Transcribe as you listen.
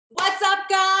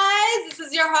guys. This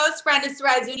is your host, Brenda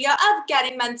Sarazunia of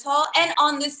Getting Mental. And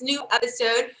on this new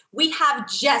episode, we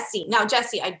have Jessie. Now,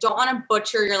 Jessie, I don't want to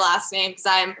butcher your last name because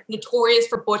I'm notorious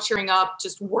for butchering up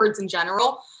just words in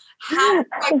general. How do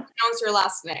I pronounce your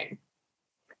last name?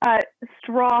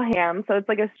 Straw ham. So it's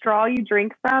like a straw you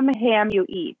drink from, ham you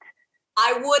eat.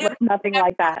 I would have nothing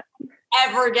like that.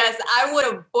 Ever guessed. I would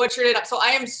have butchered it up. So I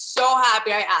am so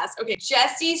happy I asked. Okay,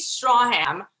 Jessie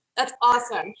Strawham. That's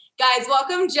awesome. Guys,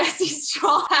 welcome Jessie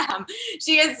Strawham.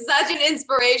 She is such an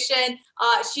inspiration.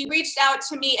 She reached out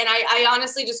to me and I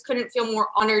honestly just couldn't feel more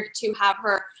honored to have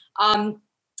her.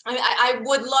 I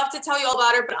would love to tell you all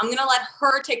about her, but I'm going to let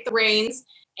her take the reins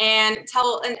and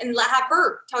have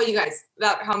her tell you guys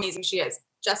about how amazing she is.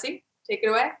 Jessie, take it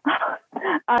away.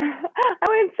 I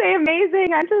wouldn't say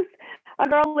amazing. I'm just a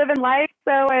girl living life.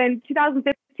 So in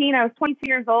 2015, I was 22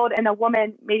 years old and a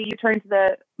woman made a U-turn to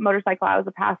the motorcycle I was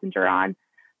a passenger on.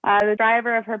 The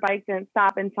driver of her bike didn't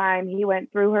stop in time. He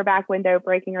went through her back window,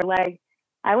 breaking her leg.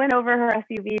 I went over her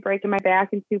SUV, breaking my back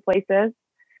in 2 places.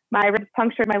 My ribs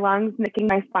punctured my lungs, nicking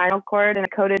my spinal cord, and I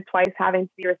coded twice, having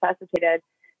to be resuscitated.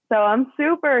 So I'm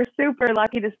super, super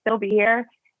lucky to still be here.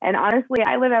 And honestly,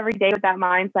 I live every day with that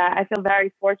mindset. I feel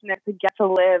very fortunate to get to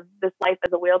live this life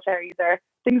as a wheelchair user.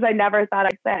 Things I never thought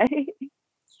I'd say.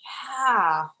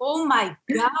 Yeah. Oh my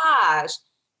gosh.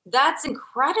 That's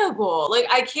incredible. Like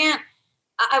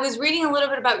I was reading a little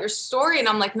bit about your story and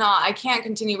I'm like, no, I can't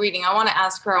continue reading. I want to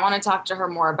ask her. I want to talk to her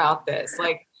more about this.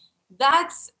 Like,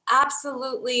 that's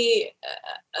absolutely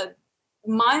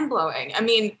mind-blowing. I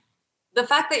mean, the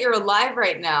fact that you're alive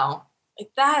right now,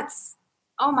 like that's,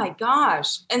 oh my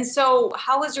gosh. And so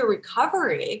how was your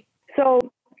recovery?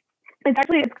 So it's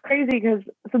crazy because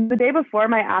the day before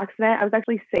my accident, I was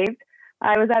actually saved.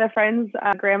 I was at a friend's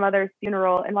grandmother's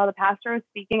funeral, and while the pastor was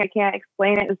speaking, I can't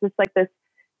explain it. It was just like this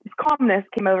calmness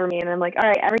came over me, and I'm like, all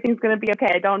right, everything's going to be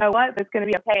okay. I don't know what, but it's going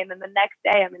to be okay. And then the next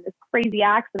day, I'm in this crazy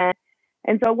accident.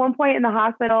 And so at one point in the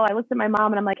hospital, I looked at my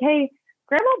mom, and I'm like, hey,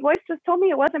 Grandma Boyce just told me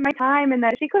it wasn't my time and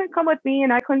that she couldn't come with me,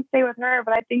 and I couldn't stay with her,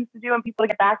 but I had things to do and people to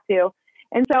get back to.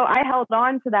 And so I held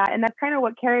on to that, and that's kind of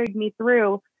what carried me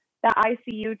through that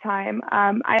ICU time.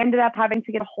 I ended up having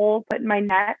to get a hole put in my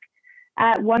neck.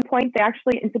 At one point, they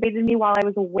actually intubated me while I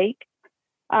was awake.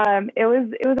 It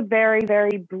was a very,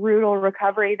 very brutal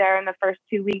recovery there in the first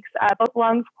 2 weeks. Both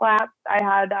lungs collapsed. I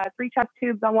had 3 chest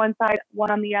tubes on one side,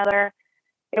 1 on the other.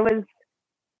 It was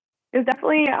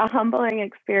definitely a humbling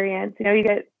experience. You know, you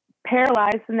get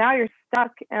paralyzed, and now you're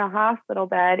stuck in a hospital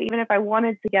bed. Even if I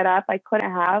wanted to get up, I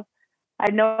couldn't have. I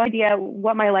had no idea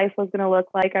what my life was going to look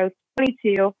like. I was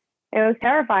 22. It was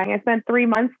terrifying. I spent 3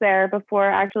 months there before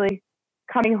actually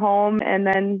coming home and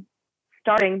then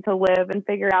starting to live and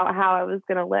figure out how I was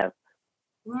going to live.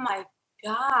 Oh my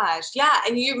gosh. Yeah.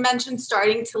 And you mentioned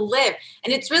starting to live.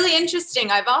 And it's really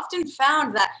interesting. I've often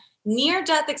found that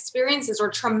near-death experiences or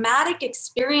traumatic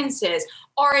experiences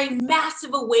are a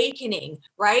massive awakening,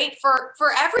 right? For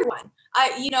everyone,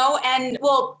 and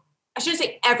well, I shouldn't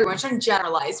say everyone, I shouldn't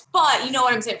generalize, but you know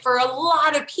what I'm saying? For a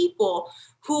lot of people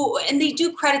and they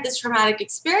do credit this traumatic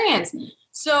experience.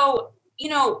 So,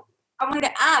 I wanted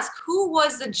to ask, who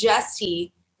was the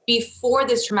Jessie before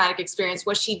this traumatic experience?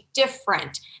 Was she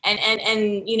different? And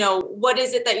what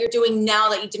is it that you're doing now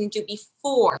that you didn't do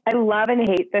before? I love and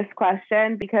hate this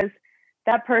question because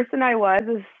that person I was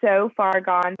is so far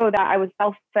gone. So that I was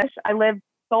selfish. I lived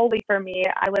solely for me.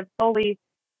 I lived solely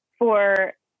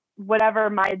for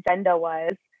whatever my agenda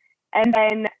was. And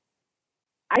then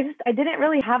I didn't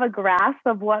really have a grasp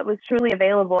of what was truly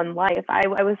available in life. I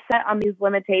was set on these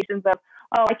limitations of,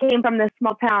 I came from this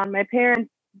small town. My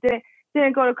parents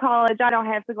didn't go to college. I don't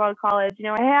have to go to college.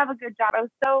 I have a good job. I was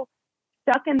so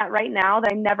stuck in that right now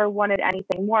that I never wanted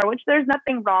anything more, which there's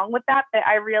nothing wrong with that. But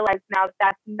I realize now that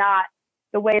that's not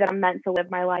the way that I'm meant to live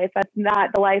my life. That's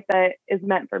not the life that is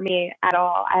meant for me at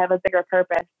all. I have a bigger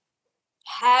purpose.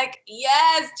 Heck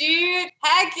yes, dude.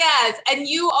 Heck yes. And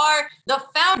you are the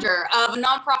founder of a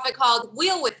nonprofit called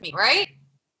Wheel With Me, right?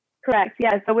 Correct.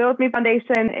 Yes. The Wheel With Me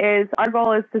Foundation our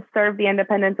goal is to serve the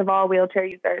independence of all wheelchair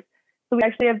users. So we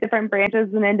actually have different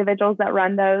branches and individuals that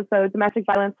run those. So domestic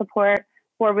violence support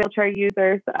for wheelchair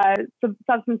users,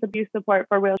 substance abuse support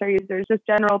for wheelchair users, just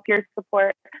general peer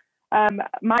support.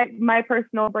 My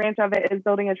personal branch of it is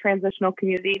building a transitional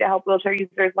community to help wheelchair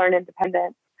users learn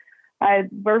independence.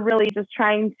 We're really just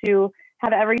trying to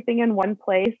have everything in one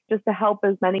place just to help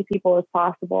as many people as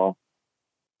possible.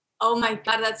 Oh my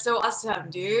God, that's so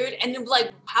awesome, dude. And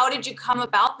how did you come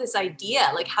about this idea?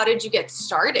 Like, how did you get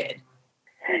started?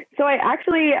 So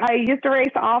I used to race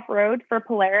off-road for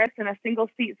Polaris in a single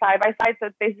seat side-by-side. So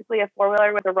it's basically a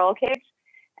 4-wheeler with a roll cage.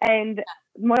 And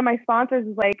one of my sponsors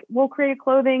is like, we'll create a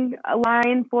clothing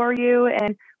line for you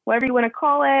and whatever you want to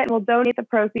call it, and we'll donate the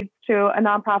proceeds to a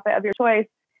nonprofit of your choice.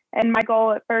 And my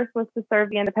goal at first was to serve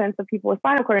the independence of people with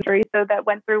spinal cord injury, so that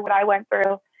went through what I went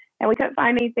through. And we couldn't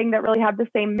find anything that really had the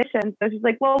same mission. So she's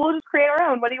like, well, we'll just create our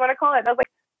own. What do you want to call it? And I was like,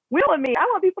 wheel with me. I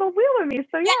want people to wheel with me.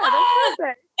 So yeah, that's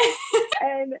perfect.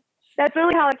 And that's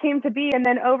really how it came to be. And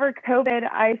then over COVID,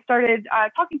 I started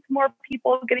talking to more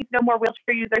people, getting to know more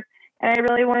wheelchair users. And I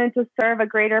really wanted to serve a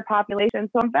greater population.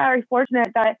 So I'm very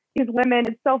fortunate that these women,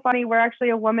 it's so funny, we're actually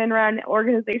a women-run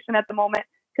organization at the moment,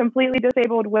 completely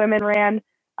disabled women ran.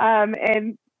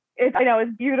 And I know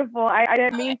it's beautiful. I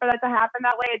didn't mean for that to happen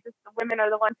that way. It's just the women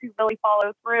are the ones who really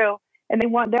follow through. And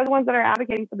they're the ones that are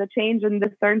advocating for the change in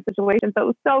this certain situation. So it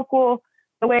was so cool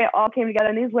the way it all came together.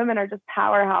 And these women are just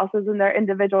powerhouses in their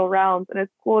individual realms. And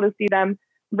it's cool to see them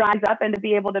rise up and to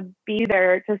be able to be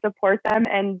there to support them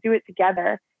and do it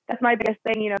together. That's my biggest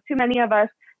thing. Too many of us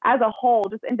as a whole,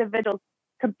 just individuals,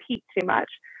 compete too much.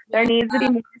 There needs to be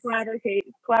more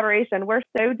collaboration. We're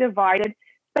so divided,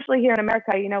 especially here in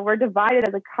America. We're divided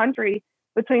as a country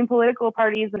between political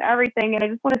parties and everything. And I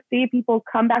just want to see people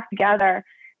come back together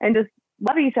and just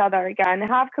love each other again,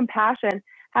 have compassion,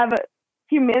 have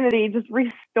humanity just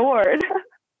restored.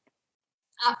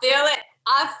 I feel it.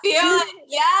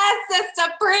 Yes,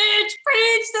 sister, preach,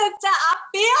 sister. I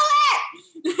feel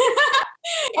it.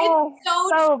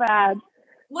 It's so bad.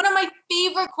 One of my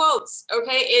favorite quotes,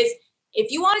 okay, is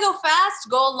if you want to go fast,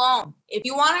 go alone. If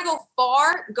you want to go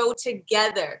far, go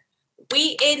together.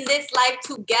 We in this life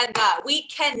together. We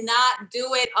cannot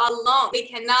do it alone. We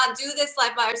cannot do this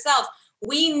life by ourselves.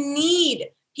 We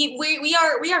need people. We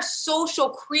are social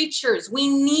creatures. We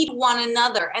need one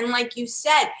another. And like you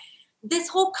said, this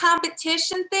whole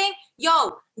competition thing,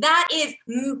 that is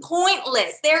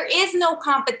pointless. There is no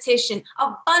competition.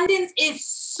 Abundance is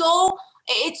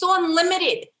it's so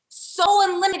unlimited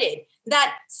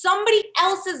that somebody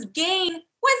else's gain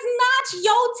was not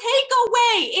your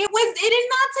takeaway. It did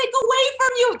not take away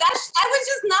from you. That was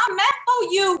just not meant for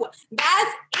you.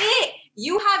 That's it.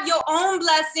 You have your own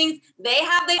blessings. They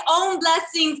have their own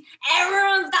blessings.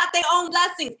 Everyone's got their own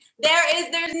blessings.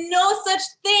 There's no such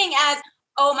thing as,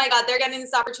 oh my God, they're getting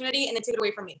this opportunity and they took it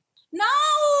away from me. No,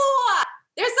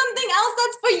 there's something else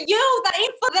that's for you that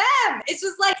ain't for them. It's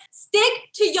just like,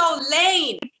 stick to your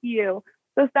lane.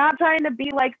 So stop trying to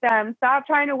be like them. Stop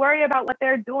trying to worry about what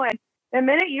they're doing. The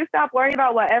minute you stop worrying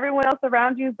about what everyone else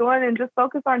around you is doing and just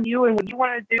focus on you and what you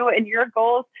want to do and your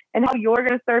goals and how you're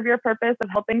going to serve your purpose of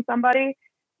helping somebody,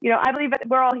 I believe that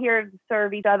we're all here to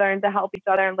serve each other and to help each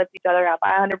other and lift each other up.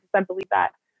 I 100% believe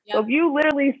that. Yep. So if you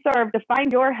literally serve to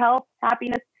find your health,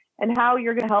 happiness, and how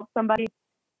you're going to help somebody,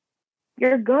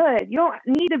 you're good. You don't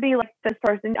need to be like this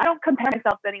person. I don't compare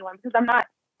myself to anyone because I'm not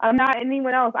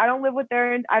anyone else. I don't live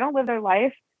their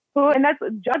life. And that's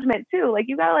judgment too. Like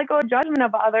you gotta let go of judgment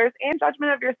of others and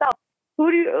judgment of yourself.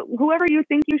 Whoever you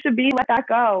think you should be, let that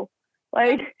go.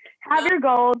 Like have your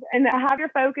goals and have your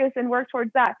focus and work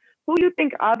towards that. Who you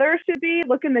think others should be,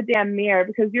 look in the damn mirror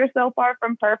because you're so far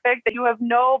from perfect that you have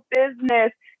no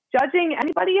business judging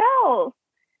anybody else.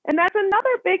 And that's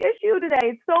another big issue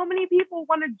today. So many people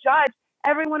want to judge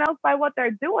everyone else by what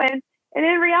they're doing. And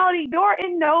in reality, you're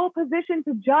in no position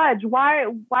to judge. Why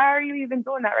are you even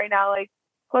doing that right now? Like,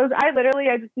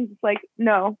 I just think it's like,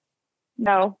 no.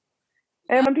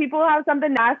 And when people have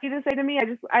something nasty to say to me,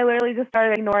 I literally just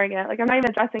started ignoring it. Like, I'm not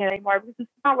even addressing it anymore because it's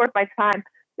not worth my time.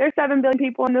 There's 7 billion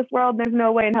people in this world. And there's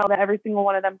no way in hell that every single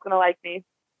one of them is going to like me.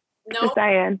 Nope. Just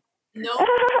saying. Nope.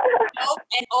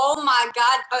 And oh my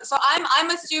God. So I'm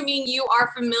assuming you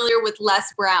are familiar with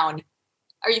Les Brown.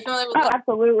 Are you familiar with Les?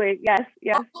 Absolutely. Yes.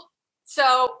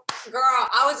 So, girl,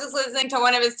 I was just listening to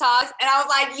one of his talks and I was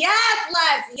like, yes,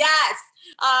 Les, yes.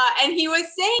 And he was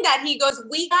saying that he goes,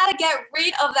 we got to get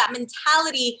rid of that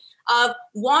mentality of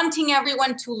wanting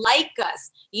everyone to like us,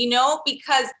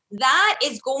 because that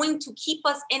is going to keep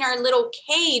us in our little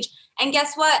cage. And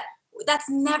guess what? That's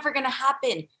never going to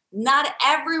happen. Not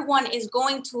everyone is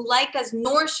going to like us,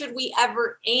 nor should we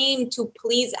ever aim to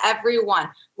please everyone.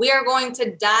 We are going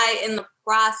to die in the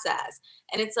process.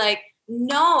 And it's like,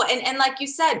 no. And like you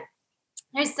said,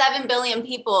 there's 7 billion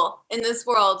people in this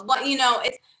world. But,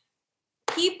 it's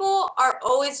people are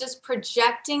always just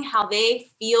projecting how they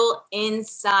feel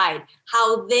inside,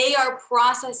 how they are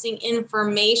processing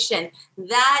information.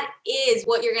 That is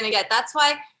what you're going to get. That's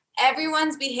why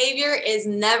everyone's behavior is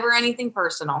never anything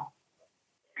personal.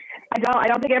 I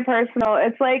don't take it personal.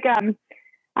 It's like,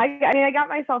 I got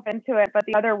myself into it, but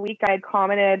the other week I had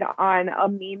commented on a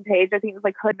meme page. I think it was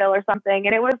like Hoodville or something.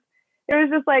 And it was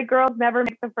just like girls never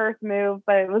make the first move,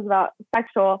 but it was about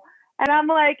sexual. And I'm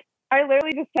like, I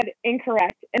literally just said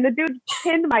incorrect. And the dude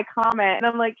pinned my comment. And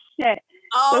I'm like, shit.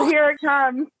 So Oh, here it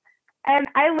comes. And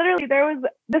I literally,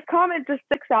 this comment just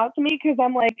sticks out to me because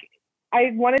I'm like,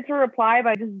 I wanted to reply,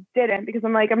 but I just didn't because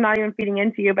I'm like, I'm not even feeding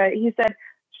into you. But he said,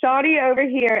 Shawty over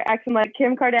here acting like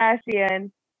Kim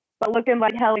Kardashian, but looking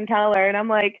like Helen Keller. And I'm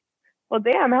like, well,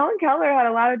 damn, Helen Keller had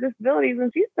a lot of disabilities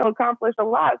and she still accomplished a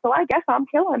lot. So I guess I'm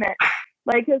killing it.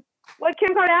 Like, 'cause what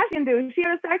Kim Kardashian do? She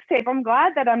had a sex tape. I'm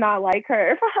glad that I'm not like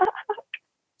her.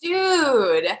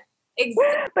 dude.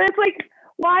 But it's like,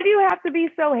 why do you have to be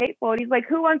so hateful? And he's like,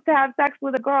 who wants to have sex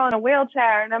with a girl in a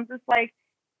wheelchair? And I'm just like,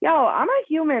 yo, I'm a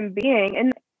human being.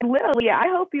 And literally, I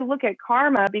hope you look at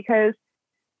karma because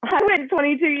I went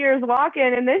 22 years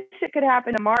walking and this shit could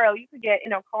happen tomorrow. You could get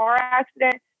in a car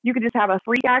accident. You could just have a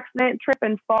freak accident, trip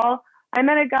and fall. I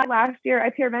met a guy last year. I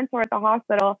peer mentor at the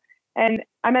hospital. And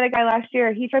I met a guy last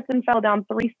year. He tripped and fell down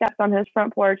 3 steps on his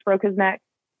front porch, broke his neck.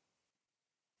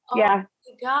 Oh Yeah.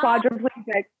 my God.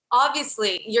 Quadriplegic.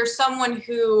 Obviously, you're someone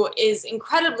who is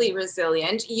incredibly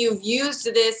resilient. You've used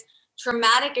this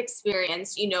traumatic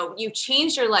experience, you've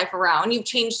changed your life around. You've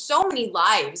changed so many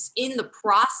lives in the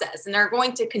process and are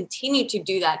going to continue to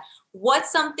do that.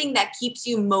 What's something that keeps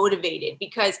you motivated?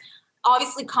 Because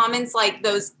obviously comments like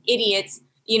those idiots,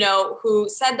 who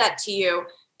said that to you,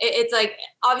 it's like,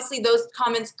 obviously those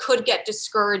comments could get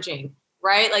discouraging,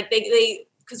 right? Like they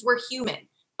because we're human,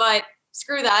 but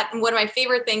screw that. And one of my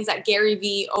favorite things that Gary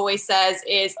Vee always says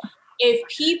is, if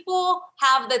people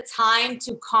have the time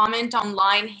to comment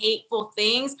online hateful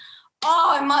things,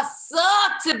 it must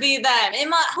suck to be them.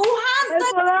 Who has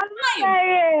That's what I'm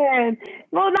saying.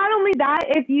 Well, not only that,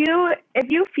 if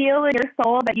you feel in your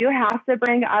soul that you have to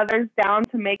bring others down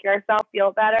to make yourself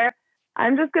feel better,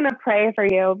 I'm just gonna pray for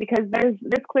you because there's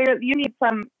clear you need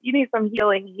some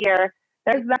healing here.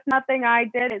 That's nothing I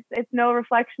did. It's no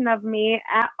reflection of me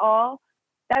at all.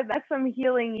 That's some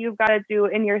healing you've got to do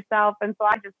in yourself. And so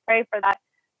I just pray for that.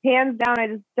 Hands down,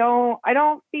 I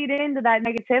don't feed into that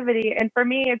negativity. And for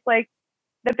me, it's like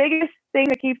the biggest thing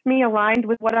that keeps me aligned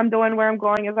with what I'm doing, where I'm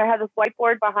going, is I have this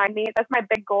whiteboard behind me. That's my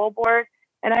big goal board.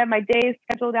 And I have my days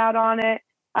scheduled out on it.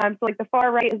 So like the far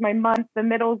right is my month, the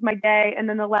middle is my day, and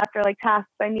then the left are like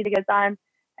tasks I need to get done.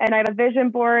 And I have a vision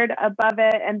board above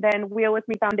it, and then Wheel With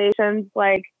Me Foundation's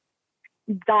like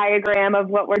diagram of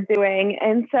what we're doing.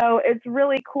 And so it's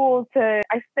really cool I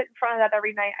sit in front of that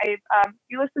every night.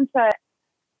 You listen to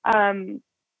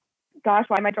gosh,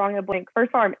 why am I drawing a blank?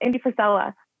 First Farm, Andy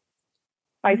Frisella,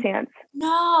 by chance.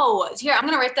 No. Here, I'm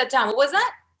gonna write that down. What was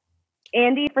that?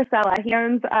 Andy Frisella.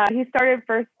 He started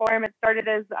First Form. It started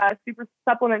as a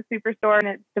supplement superstore and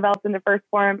it's developed into First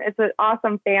Form. It's an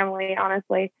awesome family,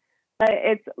 honestly. But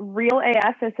it's Real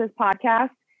AF is his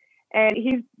podcast. And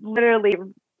he's literally,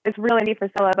 it's Real Andy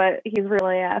Frisella, but he's Real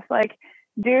AF. Like,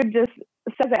 dude just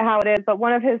says it how it is. But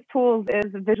one of his tools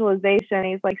is visualization.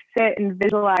 He's like, sit and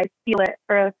visualize, feel it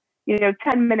for,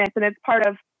 10 minutes. And it's part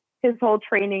of his whole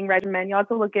training regimen. You'll have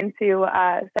to look into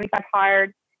 75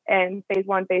 Hard and phase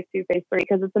 1, phase 2, phase 3,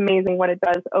 because it's amazing what it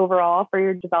does overall for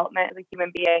your development as a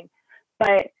human being.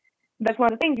 But that's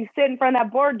one of the things. You sit in front of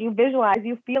that board, you visualize,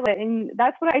 you feel it. And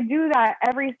that's what I do that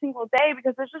every single day,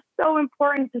 because it's just so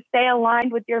important to stay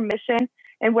aligned with your mission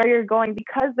and where you're going,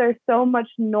 because there's so much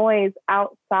noise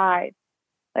outside.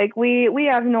 Like we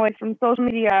have noise from social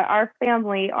media, our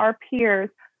family, our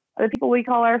peers, the people we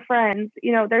call our friends.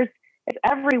 It's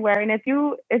everywhere. And if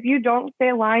you don't stay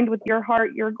aligned with your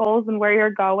heart, your goals, and where you're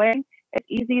going, it's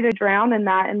easy to drown in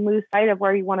that and lose sight of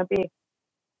where you want to be.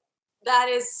 That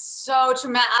is so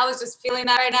traumatic. I was just feeling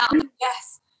that right now. I'm like,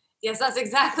 yes, that's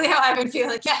exactly how I've been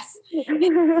feeling. Yes.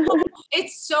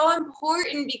 It's so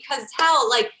important because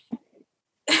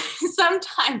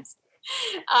sometimes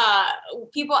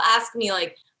people ask me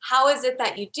like, how is it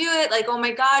that you do it? Like, oh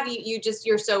my God,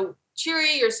 you're so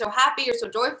cheery, you're so happy, you're so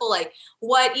joyful. Like,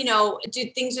 what, do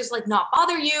things just like not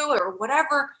bother you or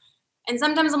whatever? And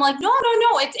sometimes I'm like, no.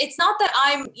 It's not that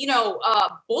I'm,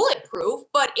 bulletproof,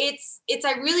 but it's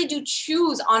I really do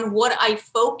choose on what I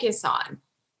focus on.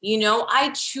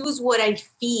 I choose what I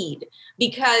feed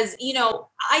because,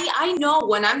 I know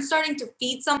when I'm starting to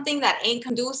feed something that ain't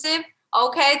conducive,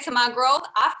 to my growth,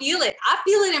 I feel it. I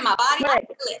feel it in my body. I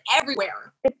feel it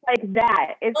everywhere. It's like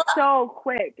that. It's so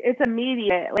quick. It's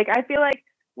immediate. Like, I feel like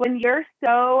when you're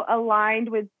so aligned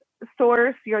with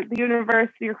source, the universe,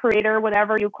 your creator,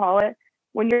 whatever you call it,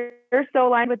 when you're so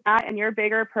aligned with that and your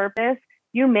bigger purpose,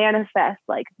 you manifest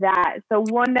like that. So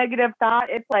one negative thought,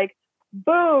 it's like,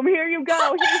 boom, here you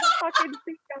go. Here's a fucking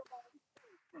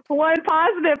one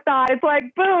positive thought, it's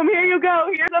like, boom, here you go.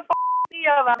 Here's a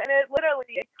of them. And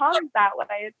it comes that way.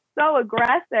 It's so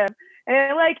aggressive.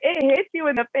 And it hits you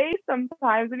in the face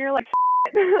sometimes, and you're like,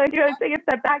 like, you gotta take a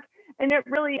step back. And it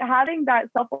really, having that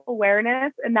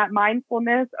self-awareness and that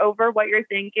mindfulness over what you're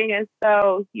thinking is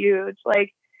so huge.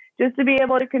 Like, just to be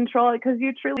able to control it, because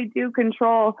you truly do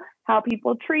control how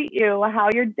people treat you, how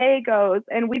your day goes.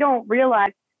 And we don't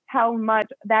realize how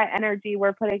much that energy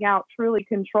we're putting out truly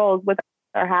controls with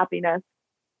our happiness.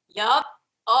 Yup.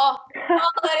 Oh,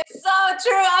 that is so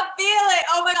true. I feel it.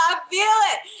 Oh my God, I feel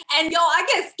it. And I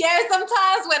get scared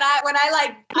sometimes when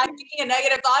I'm thinking a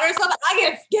negative thought or something. I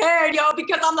get scared,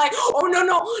 because I'm like, oh no,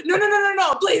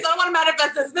 please, I don't want to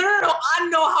manifest this. No. I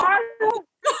know how.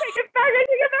 Take it back.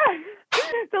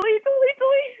 Delete.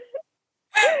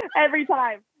 Every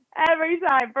time,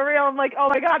 for real. I'm like, oh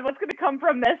my God, what's gonna come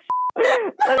from this?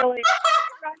 Literally,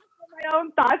 my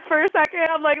own thoughts for a second.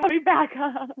 I'm like, let me back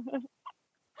up.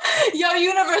 Yo,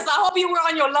 universe, I hope you were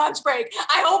on your lunch break.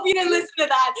 I hope you didn't listen to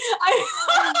that.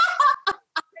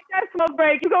 Take that smoke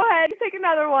break. You go ahead. Take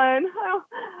another one.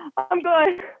 I'm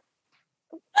good.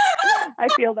 I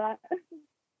feel that.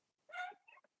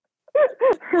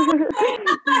 So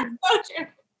true.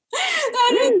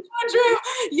 That is so true.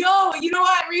 Yo, you know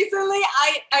what? Recently,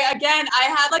 I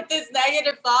had like this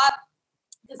negative thought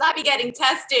because I be getting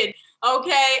tested,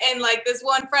 okay? And like this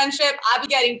one friendship, I be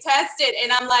getting tested,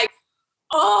 and I'm like,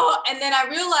 oh, and then I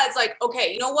realized, like,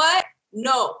 okay, you know what?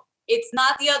 No, it's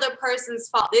not the other person's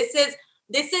fault. This is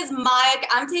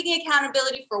I'm taking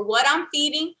accountability for what I'm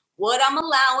feeding, what I'm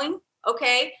allowing,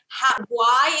 okay?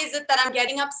 Why is it that I'm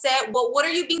getting upset? What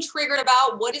are you being triggered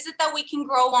about? What is it that we can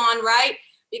grow on, right?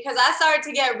 Because I started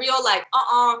to get real, like,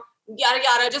 yada,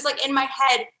 yada, just like in my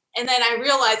head. And then I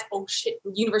realized, oh shit,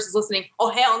 the universe is listening. Oh,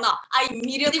 hell no. I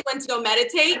immediately went to go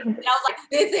meditate. And I was like,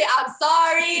 this is, I'm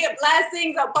sorry,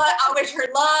 blessings, but I wish her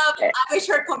love. I wish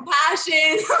her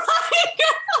compassion.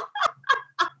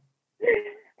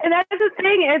 And that's the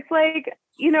thing. It's like,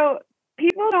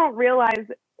 people don't realize,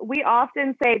 we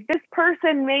often say, this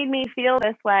person made me feel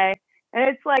this way. And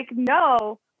it's like,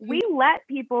 no, we let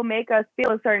people make us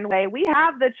feel a certain way. We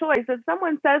have the choice. If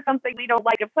someone says something we don't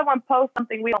like, if someone posts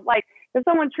something we don't like, if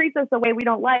someone treats us the way we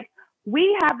don't like,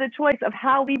 we have the choice of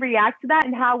how we react to that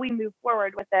and how we move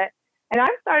forward with it. And I've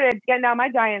started getting out my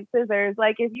giant scissors.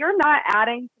 Like, if you're not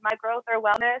adding to my growth or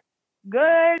wellness,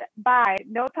 goodbye.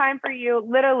 No time for you.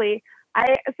 Literally.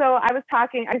 I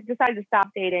decided to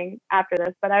stop dating after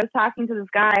this, but I was talking to this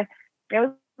guy. It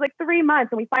was like 3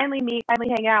 months, and we finally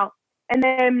hang out. And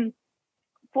then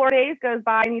 4 days goes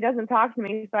by and he doesn't talk to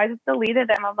me. So I just deleted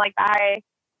him. I'm like, bye.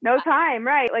 No time,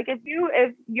 right? Like, if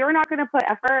you're not going to put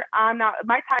effort, I'm not.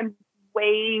 My time's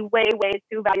way, way, way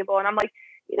too valuable. And I'm like,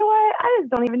 you know what? I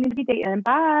just don't even need to be dating.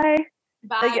 Bye.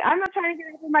 Like, I'm not trying to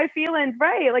get into my feelings,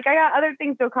 right? Like, I got other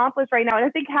things to accomplish right now. And I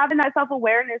think having that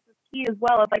self-awareness is key as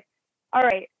well. Of like, all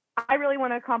right, I really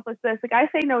want to accomplish this. Like, I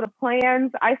say no to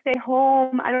plans. I stay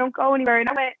home. I don't go anywhere. And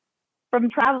I went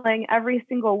from traveling every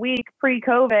single week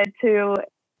pre-COVID to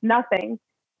nothing.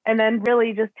 And then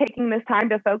really just taking this time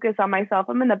to focus on myself.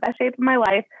 I'm in the best shape of my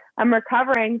life. I'm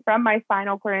recovering from my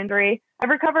spinal cord injury. I've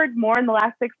recovered more in the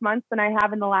last 6 months than I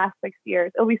have in the last 6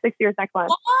 years. It'll be 6 years next month.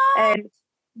 What?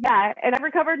 And I've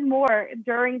recovered more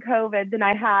during COVID than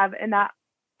I have in that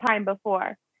time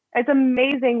before. It's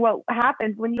amazing what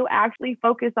happens when you actually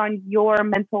focus on your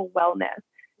mental wellness,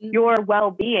 your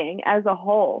well-being as a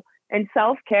whole. And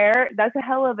self-care, that's a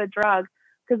hell of a drug.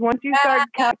 Because once you start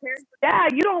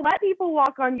you don't let people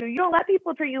walk on you. You don't let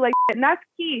people treat you like shit. And that's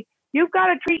key. You've got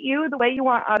to treat you the way you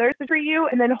want others to treat you,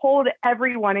 and then hold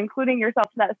everyone, including yourself,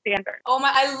 to that standard. Oh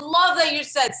my, I love that you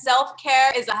said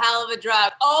self-care is a hell of a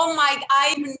drug. Oh my,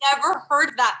 I've never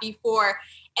heard that before.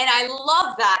 And I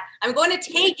love that. I'm going to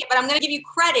take it, but I'm going to give you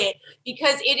credit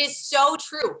because it is so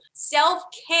true.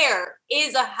 Self-care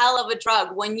is a hell of a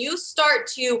drug. When you start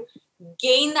to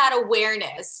gain that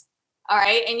awareness, all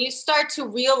right, and you start to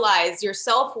realize your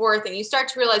self-worth, and you start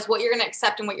to realize what you're going to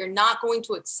accept and what you're not going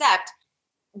to accept,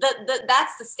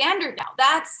 that's the standard now.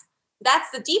 That's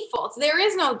the default. There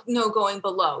is no going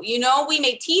below. We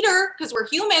may teeter because we're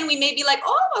human. We may be like,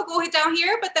 oh, I'll go hit down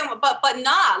here, but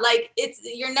not. Like,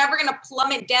 you're never going to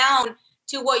plummet down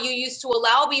to what you used to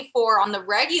allow before on the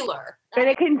regular. And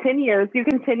it continues. You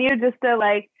continue just to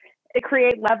it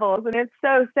create levels, and it's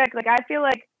so sick. Like, I feel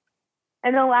like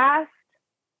in the last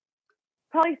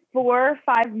probably 4 or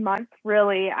 5 months,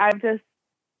 really,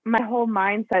 my whole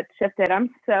mindset shifted. I'm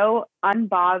so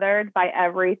unbothered by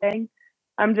everything.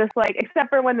 I'm just like, except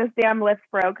for when this damn lift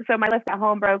broke. So my lift at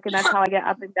home broke, and that's how I get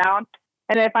up and down.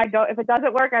 And if it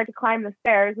doesn't work, I have to climb the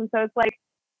stairs. And so it's like,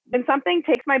 when something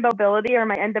takes my mobility or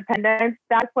my independence,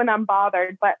 that's when I'm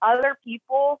bothered. But other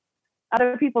people's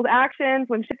actions,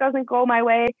 when shit doesn't go my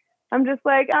way, I'm just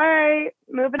like, all right,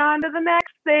 moving on to the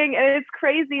next thing. And it's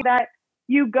crazy that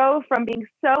you go from being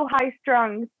so high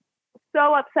strung,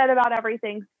 so upset about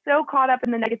everything, so caught up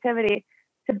in the negativity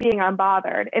to being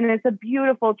unbothered. And it's a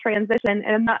beautiful transition.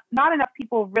 And not enough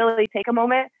people really take a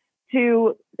moment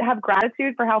to have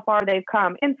gratitude for how far they've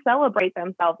come and celebrate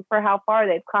themselves for how far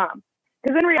they've come.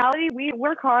 Because in reality,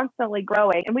 we're constantly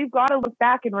growing, and we've got to look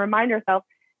back and remind ourselves,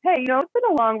 hey, you know, it's been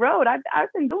a long road.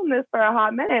 I've been doing this for a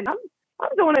hot minute. I'm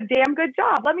doing a damn good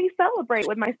job. Let me celebrate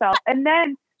with myself, and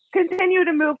then continue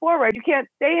to move forward. You can't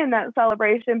stay in that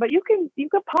celebration, but you can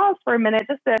pause for a minute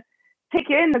just to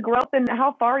take in the growth and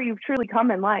how far you've truly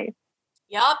come in life.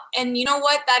 Yep. And you know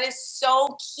what? That is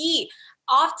so key.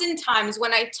 Oftentimes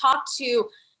when I talk to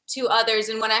others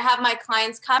and when I have my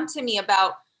clients come to me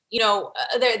about, you know,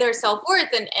 their self-worth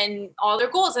and all their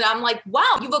goals, and I'm like,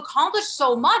 wow, you've accomplished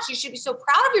so much. You should be so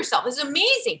proud of yourself. It's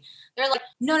amazing. They're like,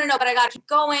 no, but I got to keep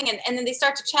going. And then they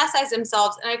start to chastise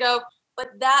themselves. And I go,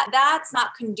 but that's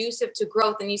not conducive to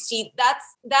growth. And you see,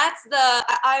 that's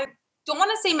I don't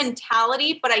want to say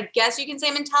mentality, but I guess you can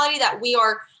say mentality that we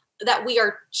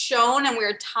are shown and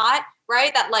we're taught,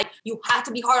 right? That like, you have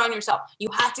to be hard on yourself. You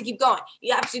have to keep going.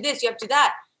 You have to do this. You have to do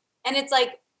that. And it's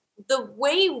like, the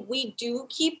way we do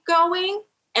keep going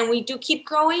and we do keep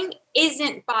growing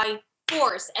isn't by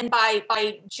force and by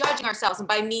judging ourselves and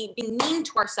by being mean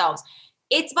to ourselves.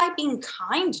 It's by being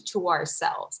kind to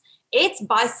ourselves. It's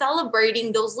by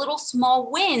celebrating those little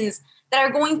small wins that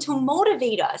are going to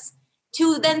motivate us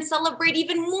to then celebrate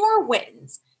even more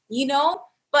wins, you know?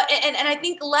 But, and I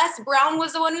think Les Brown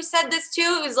was the one who said this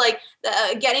too. It was like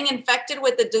getting infected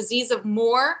with the disease of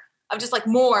more, of just like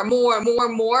more,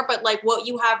 but like what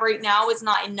you have right now is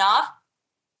not enough,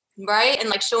 right? And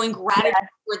like showing gratitude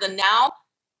for the now,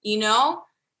 you know?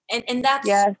 And that's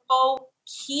so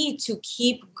key to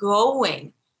keep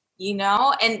going, you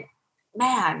know? And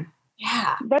man,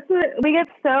 yeah. That's what we get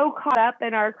so caught up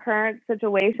in our current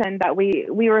situation that we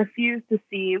refuse to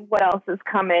see what else is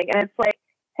coming. And it's like,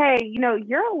 hey, you know,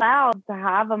 you're allowed to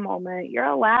have a moment. You're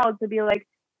allowed to be like,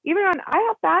 even on, I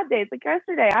have bad days. Like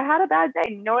yesterday, I had a bad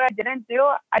day. You know what I didn't do?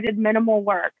 I did minimal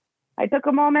work. I took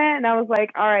a moment and I was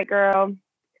like, all right, girl,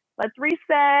 let's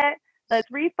reset. Let's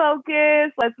refocus.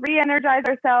 Let's re-energize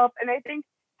ourselves. And I think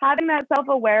having that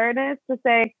self-awareness to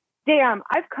say, damn,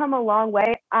 I've come a long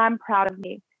way. I'm proud of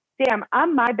me. Damn,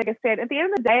 I'm my biggest fan. At the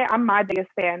end of the day, I'm my biggest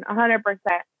fan, 100%.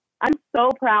 I'm so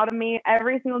proud of me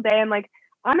every single day. And like,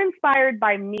 I'm inspired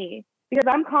by me because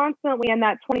I'm constantly in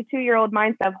that 22-year-old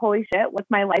mindset of, holy shit, what's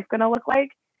my life going to look like?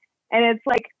 And it's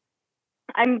like,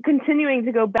 I'm continuing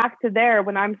to go back to there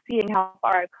when I'm seeing how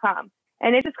far I've come.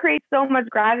 And it just creates so much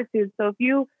gratitude. So if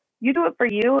you do it for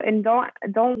you and don't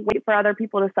wait for other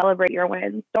people to celebrate your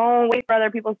wins. Don't wait for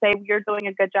other people to say you're doing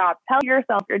a good job. Tell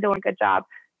yourself you're doing a good job.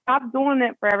 Stop doing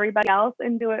it for everybody else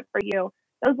and do it for you.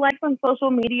 Those likes on social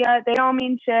media, they don't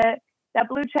mean shit. That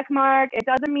blue check mark, it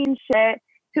doesn't mean shit.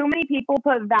 Too many people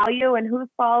put value in who's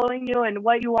following you and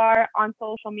what you are on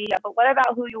social media. But what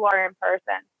about who you are in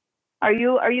person? Are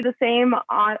you the same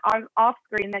on off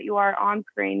screen that you are on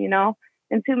screen, you know?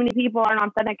 And too many people aren't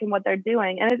authentic in what they're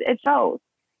doing. And it shows.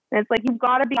 And it's like, you've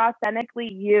got to be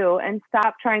authentically you and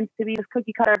stop trying to be this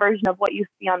cookie cutter version of what you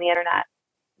see on the internet.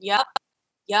 Yep.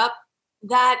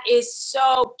 That is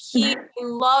so key. I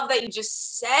love that you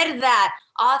just said that.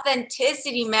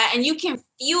 Authenticity, man. And you can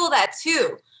feel that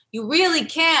too. You really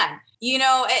can, you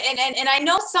know, and I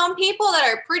know some people that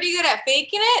are pretty good at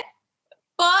faking it,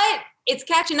 but it's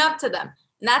catching up to them.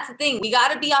 And that's the thing. We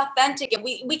got to be authentic, and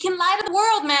we can lie to the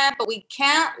world, man, but we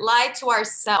can't lie to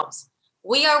ourselves.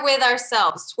 We are with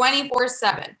ourselves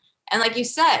 24/7. And like you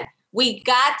said, we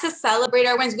got to celebrate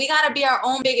our wins. We got to be our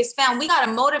own biggest fan. We got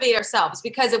to motivate ourselves,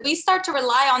 because if we start to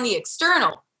rely on the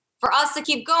external for us to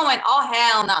keep going, oh,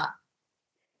 hell no.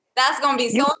 That's going to be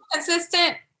so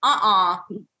inconsistent.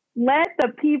 Let the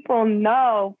people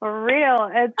know, for real.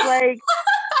 It's like,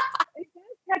 it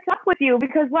does catch up with you,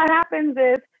 because what happens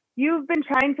is you've been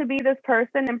trying to be this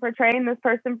person and portraying this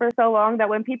person for so long that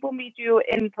when people meet you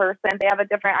in person, they have a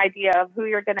different idea of who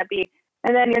you're going to be.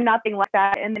 And then you're nothing like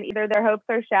that. And then either their hopes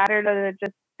are shattered, or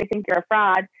they think you're a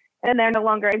fraud, and they're no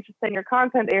longer interested in your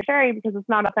content that you're sharing because it's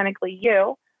not authentically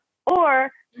you.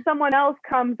 Or someone else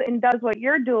comes and does what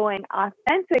you're doing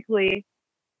authentically,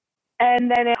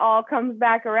 and then it all comes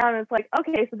back around. It's like,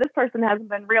 okay, so this person hasn't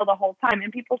been real the whole time,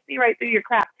 and people see right through your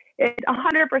crap. It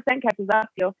 100% catches up to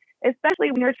you,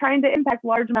 especially when you're trying to impact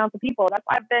large amounts of people. That's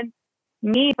why I've been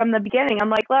me from the beginning.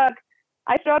 I'm like, look,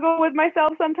 I struggle with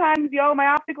myself sometimes. My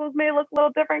obstacles may look a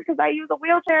little different because I use a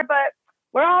wheelchair, but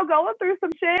we're all going through some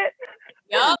shit.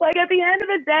 Yep. Like, at the end of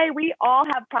the day, we all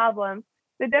have problems.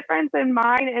 The difference in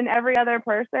mine and every other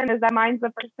person is that mine's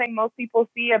the first thing most people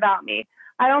see about me.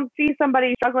 I don't see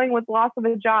somebody struggling with loss of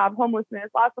a job, homelessness,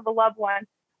 loss of a loved one,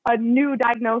 a new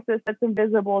diagnosis that's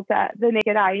invisible to the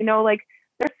naked eye. You know, like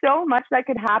there's so much that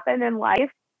could happen in life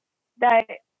that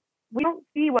we don't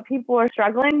see what people are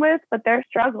struggling with, but they're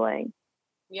struggling.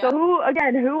 Yeah. So who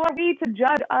are we to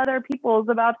judge other people's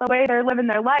about the way they're living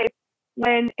their life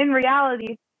when in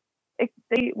reality,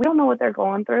 we don't know what they're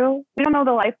going through. We don't know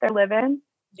the life they're living.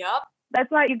 Yep.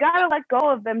 That's why you got to let go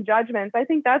of them judgments. I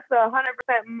think that's the 100%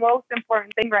 most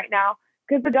important thing right now,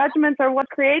 because the judgments are what's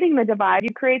creating the divide.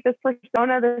 You create this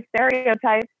persona, this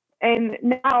stereotype, and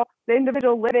now the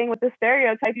individual living with the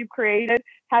stereotype you've created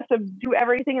has to do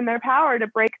everything in their power to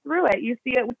break through it. You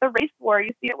see it with the race war.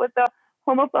 You see it with the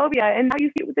homophobia. And now you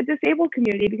see it with the disabled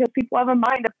community, because people have a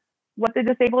mind of what the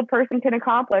disabled person can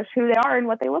accomplish, who they are, and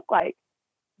what they look like.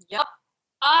 Yep.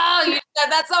 Oh, you said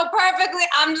that so perfectly.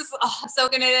 I'm just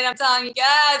soaking it in. I'm telling you,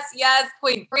 yes,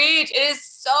 queen, preach. It is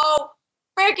so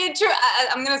freaking true.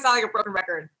 I'm going to sound like a broken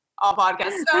record all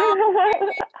podcast. So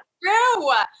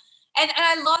true. And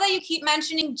I love that you keep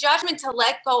mentioning judgment, to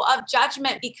let go of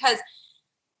judgment, because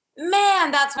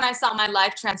man, that's when I saw my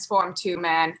life transform too,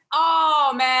 man.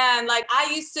 Oh man, like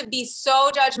I used to be so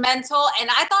judgmental,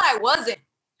 and I thought I wasn't.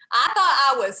 I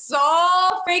thought I was so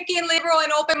freaking liberal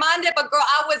and open-minded, but girl,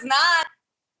 I was not.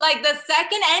 Like the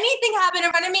second anything happened in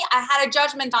front of me, I had a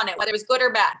judgment on it, whether it was good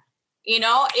or bad, you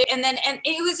know? And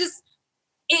it was just,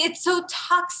 it's so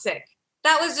toxic.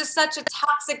 That was just such a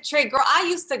toxic trait. Girl, I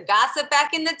used to gossip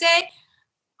back in the day.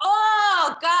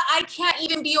 Oh God, I can't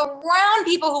even be around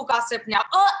people who gossip now.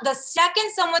 The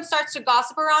second someone starts to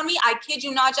gossip around me, I kid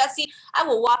you not, Jesse, I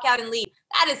will walk out and leave.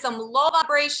 That is some low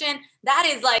vibration. That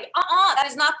is like, that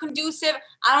is not conducive.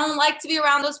 I don't like to be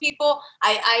around those people.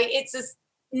 It's just,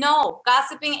 no,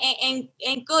 gossiping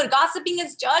ain't good. Gossiping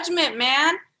is judgment,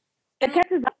 man. It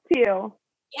catches up to you.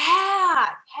 Yeah,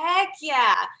 heck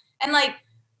yeah. And like,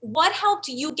 what helped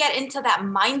you get into that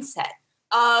mindset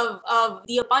of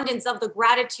the abundance, of the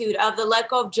gratitude, of the let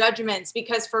go of judgments?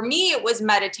 Because for me, it was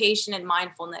meditation and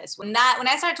mindfulness. When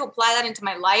I started to apply that into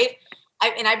my life,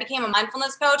 I became a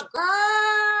mindfulness coach,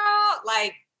 girl,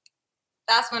 like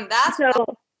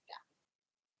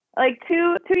like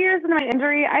two years into my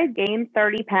injury, I gained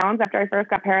 30 pounds after I first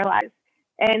got paralyzed.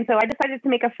 And so I decided to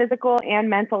make a physical and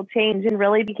mental change, and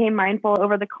really became mindful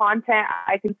over the content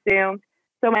I consumed.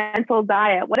 So my mental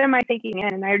diet, what am I taking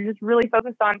in? And I just really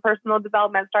focused on personal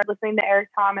development, started listening to Eric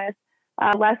Thomas,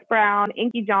 Les Brown,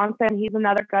 Inky Johnson. He's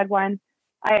another good one.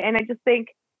 And I just think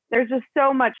there's just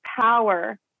so much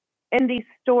power in these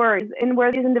stories and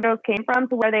where these individuals came from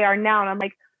to where they are now. And I'm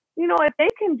like, you know, if they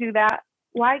can do that,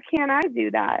 why can't I do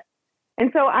that?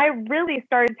 And so I really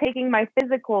started taking my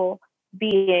physical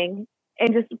being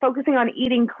and just focusing on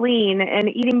eating clean and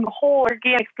eating whole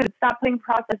organic food, stop putting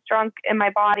processed junk in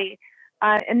my body.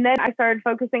 And then I started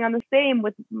focusing on the same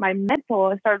with my mental.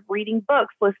 I started reading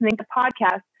books, listening to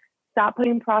podcasts, stop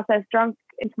putting processed junk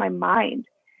into my mind.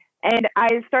 And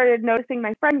I started noticing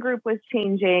my friend group was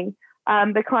changing.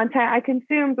 The content I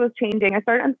consumed was changing. I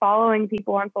started unfollowing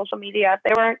people on social media. If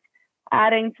they weren't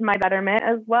adding to my betterment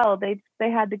as well, they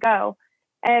had to go.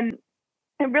 And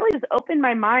it really just opened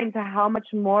my mind to how much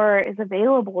more is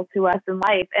available to us in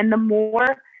life. And the more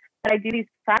that I do these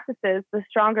practices, the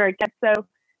stronger it gets. So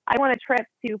I won a trip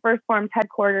to First Form's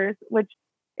headquarters, which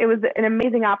it was an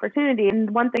amazing opportunity.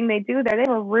 And one thing they do there,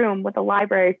 they have a room with a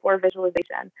library for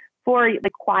visualization, for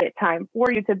the quiet time,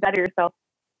 for you to better yourself.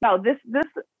 No, this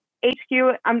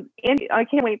HQ, I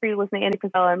can't wait for you to listen to Andy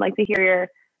Frisella and like to hear your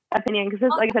opinion, because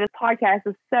like I said, his podcast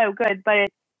is so good. But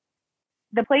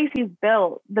the place he's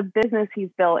built, the business he's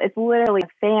built, it's literally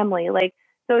a family. Like,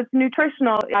 so it's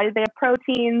nutritional. They have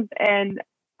proteins, and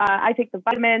I take the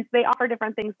vitamins. They offer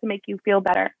different things to make you feel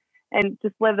better and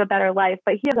just live a better life.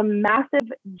 But he has a massive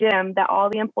gym that all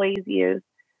the employees use.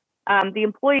 The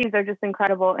employees are just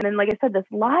incredible. And then, like I said, this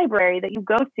library that you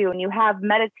go to and you have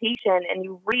meditation and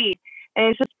you read, and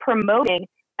it's just promoting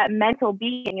that mental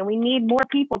being. And we need more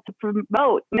people to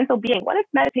promote mental being. What if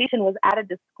meditation was added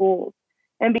to schools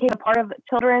and became a part of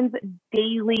children's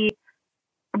daily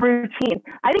routine?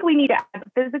 I think we need to add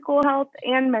physical health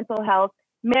and mental health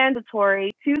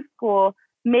mandatory to school.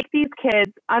 Make these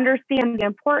kids understand the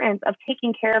importance of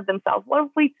taking care of themselves. What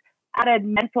if we added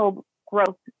mental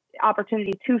growth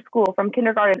opportunity to school from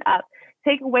kindergarten up?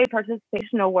 Take away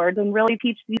participation awards and really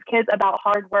teach these kids about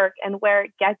hard work and where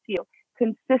it gets you,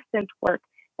 consistent work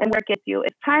and where it gets you.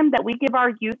 It's time that we give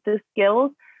our youth the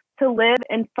skills to live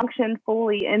and function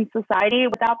fully in society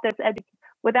without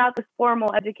this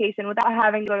formal education, without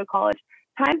having to go to college.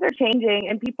 times are changing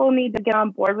and people need to get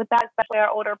on board with that, especially our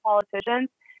older politicians.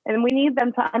 And we need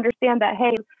them to understand that,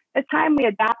 hey, it's time we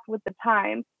adapt with the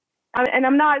times. And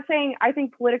I'm not saying I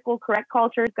think political correct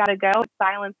culture has got to go. It's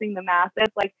silencing the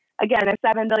masses. Like, again, there's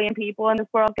 7 billion people in this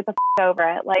world. Get the over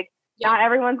it. Like, not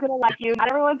everyone's going to like you. Not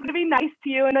everyone's going to be nice to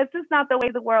you. And that's just not the way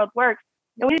the world works.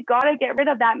 And we've got to get rid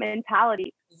of that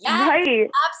mentality. Yeah, right.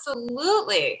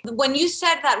 Absolutely. When you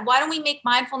said that, why don't we make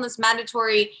mindfulness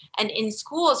mandatory and in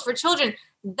schools for children?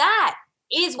 That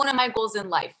is one of my goals in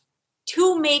life,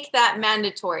 to make that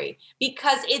mandatory,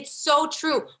 because it's so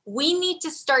true. We need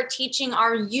to start teaching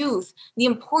our youth the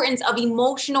importance of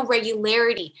emotional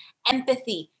regularity,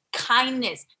 empathy,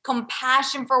 kindness,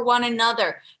 compassion for one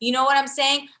another. You know what I'm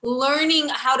saying? Learning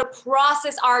how to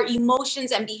process our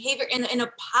emotions and behavior in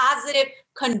a positive,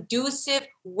 conducive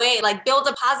way, like build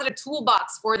a positive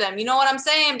toolbox for them. You know what I'm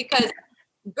saying? Because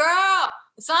girl,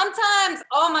 sometimes,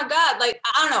 oh my God, like,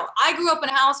 I don't know. I grew up in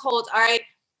a household, all right,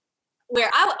 where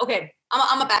I'm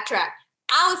a backtrack.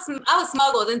 I was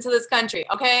smuggled into this country,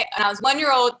 okay? And I was 1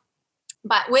 year old,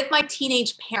 but with my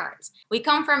teenage parents. We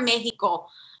come from Mexico.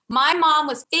 My mom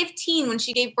was 15 when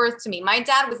she gave birth to me. My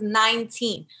dad was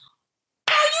 19.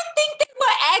 Oh, you think they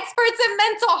were experts in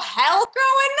mental health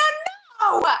growing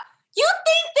up? No. You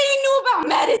think they knew about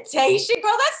meditation?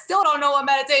 Girl, they still don't know what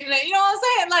meditation is. You know what I'm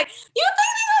saying? Like, you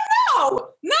think they don't know?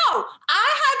 No. I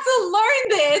had to learn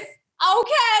this,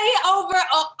 okay, over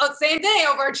same thing,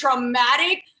 over a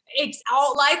traumatic,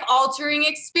 life-altering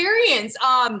experience.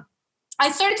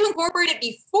 I started to incorporate it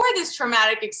before this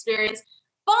traumatic experience,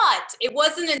 but it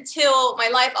wasn't until my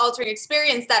life-altering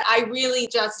experience that I really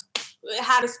just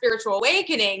had a spiritual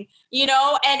awakening, you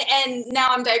know, and now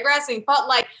I'm digressing. But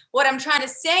like, what I'm trying to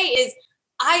say is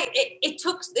it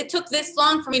took this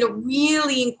long for me to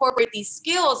really incorporate these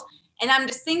skills. And I'm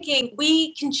just thinking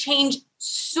we can change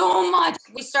so much.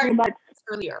 We started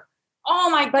earlier. Oh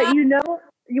my God. But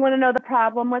you want to know the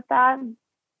problem with that?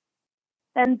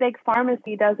 Then big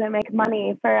pharmacy doesn't make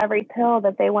money for every pill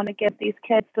that they want to give these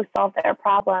kids to solve their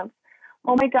problems.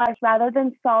 Oh my gosh, rather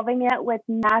than solving it with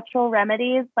natural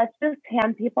remedies, let's just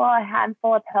hand people a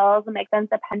handful of pills and make them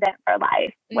dependent for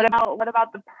life. Mm-hmm. What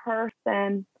about the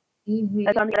person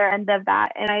that's on the other end of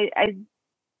that? And I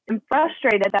am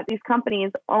frustrated that these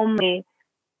companies only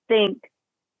think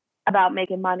about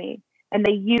making money, and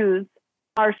they use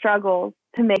our struggles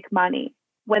to make money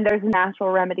when there's a natural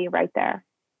remedy right there.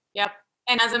 Yep.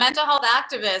 And as a mental health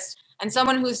activist and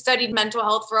someone who's studied mental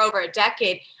health for over a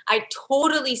decade, I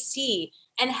totally see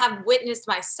and have witnessed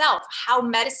myself how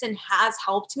medicine has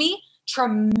helped me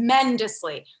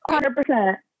tremendously.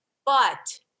 100%.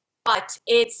 But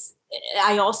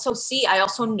I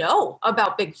also know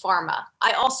about big pharma.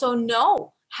 I also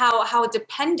know how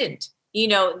dependent, you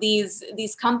know, these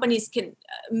companies can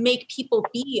make people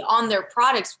be on their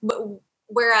products,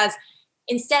 whereas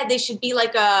instead, they should be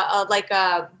like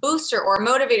a booster or a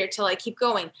motivator to like keep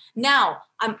going. Now,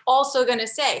 I'm also going to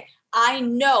say, I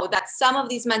know that some of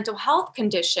these mental health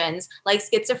conditions, like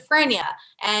schizophrenia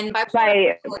and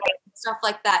bipolar stuff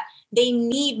like that, they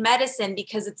need medicine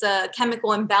because it's a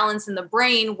chemical imbalance in the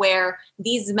brain where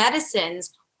these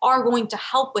medicines are going to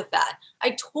help with that.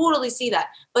 I totally see that.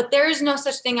 But there is no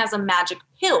such thing as a magic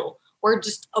pill, or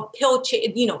just a pill,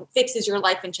 fixes your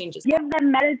life and changes. Give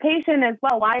them meditation as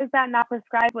well. Why is that not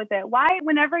prescribed with it? Why,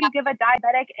 whenever you give a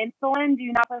diabetic insulin, do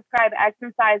you not prescribe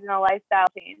exercise and a lifestyle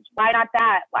change? Why not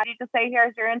that? Why do you just say,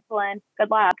 here's your insulin, good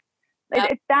luck?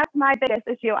 Yep. That's my biggest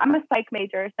issue. I'm a psych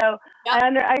major, so yep.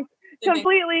 I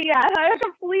completely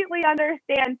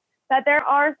understand that there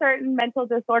are certain mental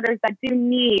disorders that do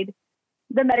need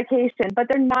the medication, but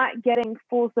they're not getting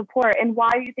full support. And why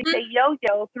do you think they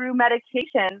yo-yo through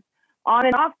medications? On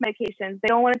and off medications. They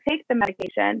don't want to take the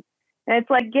medication. And it's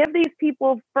like, give these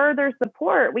people further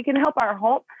support. We can help our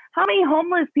home. How many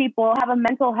homeless people have a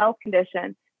mental health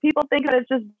condition? People think that it's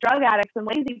just drug addicts and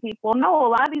lazy people. No, a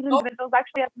lot of these individuals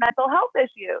actually have mental health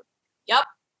issues.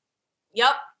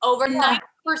 Yep. Over 90%.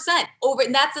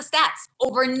 That's the stats.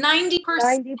 Over 90%.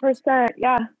 90%,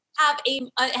 yeah.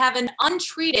 Have an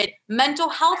untreated mental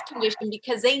health condition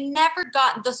because they never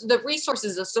got the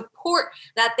resources, the support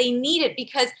that they needed.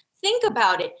 Because think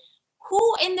about it.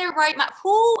 Who in their right mind,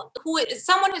 who is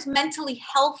someone who's mentally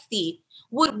healthy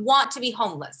would want to be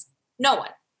homeless? No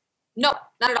one. No,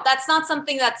 not at all. That's not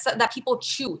something that people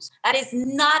choose. That is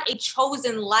not a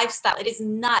chosen lifestyle. It is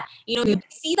not. You know, you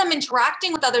see them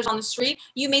interacting with others on the street.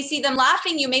 You may see them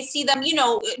laughing. You may see them,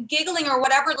 giggling or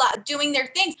whatever, doing their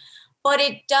things. But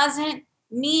it doesn't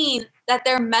mean that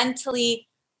they're mentally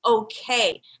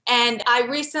okay. And I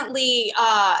recently,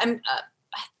 I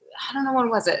don't know,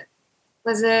 when was it?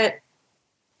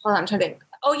 Hold on, I'm trying to think.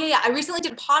 Oh yeah, yeah. I recently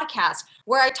did a podcast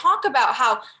where I talk about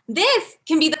how this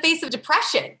can be the face of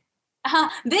depression.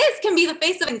 This can be the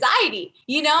face of anxiety.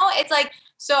 You know, it's like,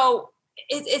 so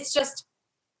it's just,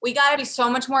 we got to be so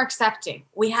much more accepting.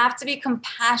 We have to be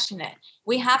compassionate.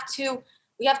 We have to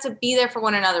be there for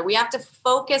one another. We have to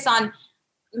focus on,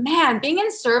 man, being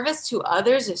in service to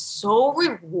others is so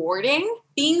rewarding.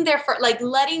 Being there for, like,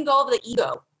 letting go of the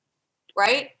ego,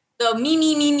 right? The me,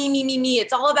 me, me, me, me, me, me.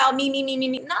 It's all about me, me, me, me,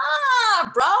 me.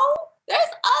 Nah, bro. There's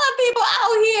other people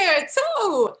out here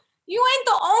too. You ain't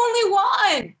the only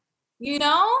one, you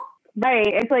know? Right.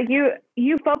 It's like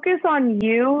you focus on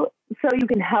you so you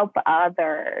can help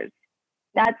others.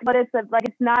 That's what it's like.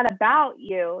 It's not about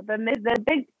you. The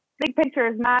big picture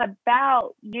is not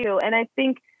about you. And I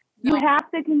think you have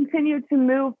to continue to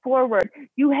move forward.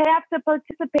 You have to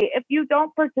participate. If you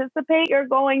don't participate, you're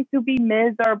going to be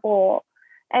miserable.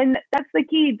 And that's the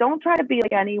key. Don't try to be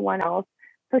like anyone else.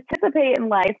 Participate in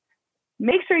life.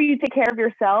 Make sure you take care of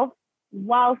yourself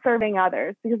while serving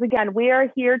others. Because again, we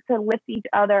are here to lift each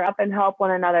other up and help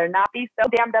one another, not be so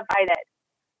damn divided.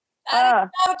 That is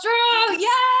so true.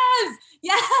 Yes.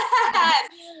 Yes.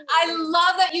 I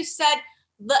love that you said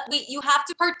that you have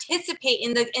to participate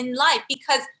in life,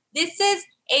 because this is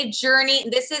a journey.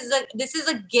 This is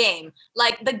a game.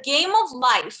 Like, the game of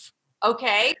life,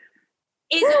 okay,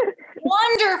 is a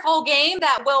wonderful game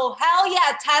that will, hell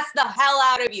yeah, test the hell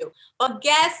out of you. But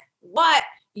guess what?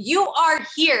 You are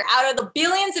here, out of the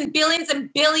billions and billions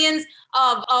and billions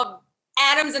of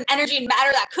atoms and energy and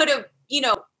matter that could have,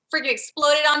 freaking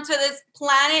exploded onto this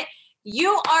planet.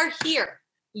 You are here.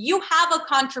 You have a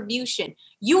contribution.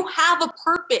 You have a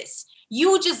purpose.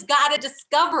 You just got to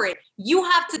discover it. You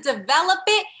have to develop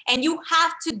it, and you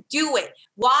have to do it.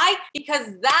 Why? Because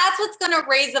that's what's going to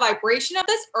raise the vibration of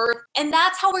this earth. And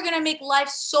that's how we're going to make life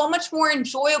so much more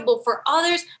enjoyable for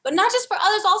others, but not just for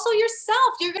others, also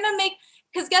yourself. You're going to make,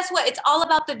 because guess what? It's all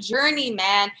about the journey,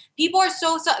 man. People are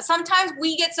so sometimes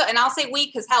we get so, and I'll say we,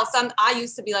 because I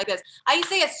used to be like this. I used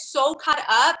to get so caught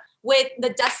up with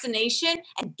the destination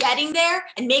and getting there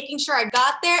and making sure I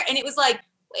got there. And it was like,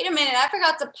 wait a minute, I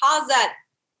forgot to pause that.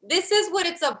 This is what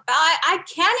it's about. I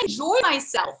can enjoy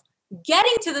myself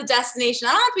getting to the destination.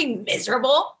 I don't have to be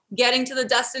miserable getting to the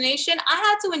destination. I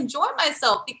have to enjoy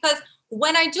myself, because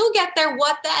when I do get there,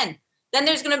 what then? Then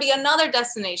there's going to be another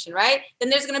destination, right? Then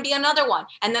there's going to be another one,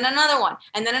 and then another one,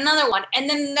 and then another one. And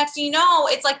then next thing you know,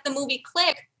 it's like the movie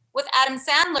Click with Adam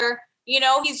Sandler.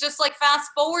 He's just like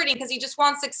fast forwarding because he just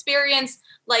wants to experience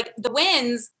like the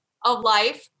wins of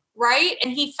life, right?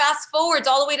 And he fast forwards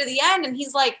all the way to the end, and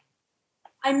he's like,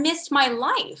 I missed my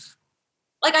life.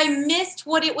 Like, I missed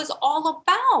what it was all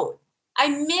about. I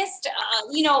missed,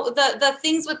 the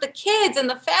things with the kids and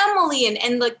the family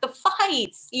and like the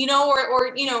fights,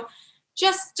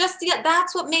 just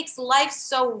that's what makes life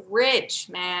so rich,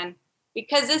 man.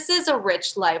 Because this is a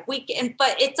rich life. But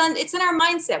it's in our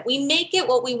mindset. We make it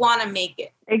what we want to make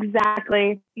it.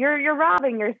 Exactly. You're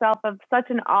robbing yourself of such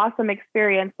an awesome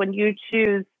experience when you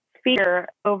choose fear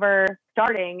over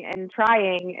starting and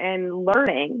trying and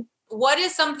learning. What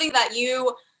is something that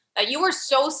you were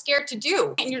so scared to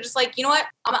do, and you're just like, you know what?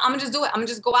 I'm gonna just do it. I'm gonna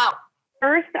just go out.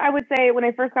 First, I would say when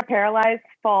I first got paralyzed,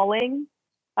 falling,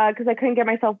 because I couldn't get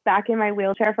myself back in my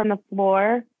wheelchair from the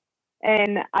floor,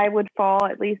 and I would fall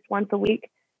at least once a week.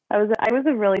 I was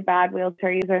a really bad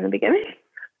wheelchair user in the beginning.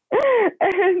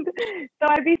 And so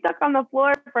I'd be stuck on the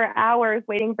floor for hours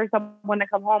waiting for someone to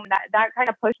come home. That kind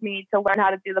of pushed me to learn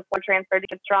how to do the floor transfer to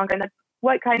get stronger. And that's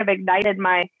what kind of ignited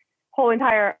my whole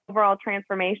entire overall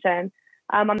transformation.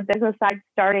 On the business side,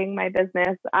 starting my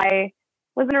business, I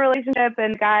was in a relationship,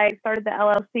 and the guy started the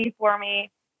LLC for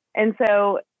me. And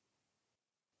so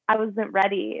I wasn't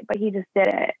ready, but he just did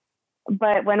it.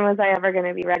 But when was I ever going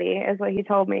to be ready is what he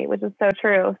told me, which is so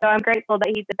true. So I'm grateful that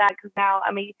he did that, because now,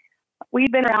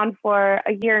 we've been around for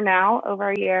a year now,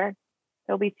 over a year.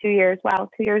 It'll be 2 years. Wow,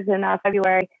 2 years in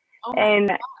February. Oh and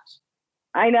gosh.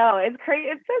 I know, it's crazy.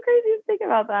 It's so crazy to think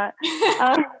about that.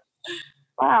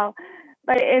 Wow.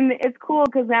 But it's cool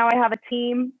because now I have a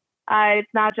team.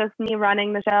 It's not just me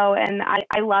running the show. And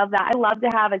I love that. I love to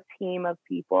have a team of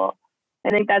people. I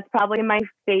think that's probably my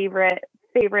favorite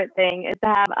thing, is to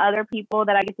have other people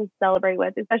that I get to celebrate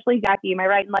with, especially Jackie, my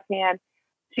right and left hand.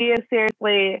 She is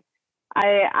seriously,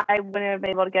 I wouldn't have been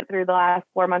able to get through the last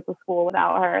 4 months of school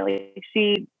without her. Like,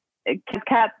 she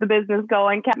kept the business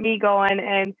going, kept me going.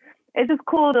 And it's just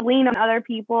cool to lean on other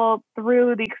people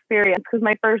through the experience, because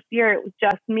my first year, it was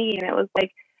just me. And it was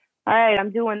like, all right,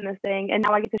 I'm doing this thing. And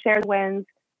now I get to share the wins,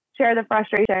 share the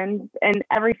frustrations, and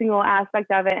every single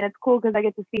aspect of it. And it's cool because I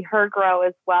get to see her grow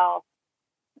as well.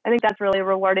 I think that's really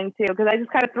rewarding too, because I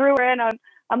just kind of threw her in on,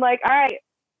 I'm like, all right,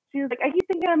 she was like, I keep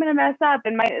thinking I'm going to mess up.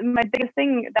 And my biggest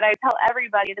thing that I tell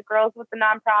everybody, the girls with the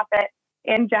nonprofit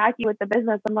and Jackie with the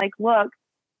business, I'm like, look,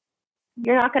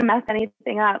 you're not going to mess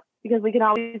anything up because we can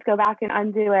always go back and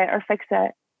undo it or fix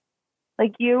it.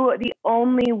 Like the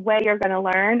only way you're going to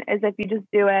learn is if you just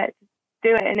do it.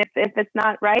 And if it's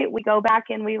not right, we go back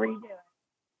and we redo it.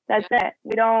 That's it.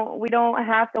 We don't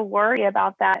have to worry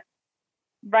about that.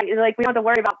 Right. Like we don't have to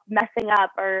worry about messing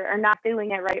up or not doing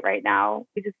it right now.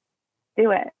 We just do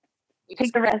it.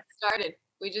 Take the risk.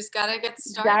 We just got to get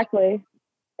started. Exactly.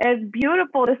 And it's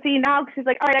beautiful to see now because she's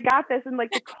like, all right, I got this. And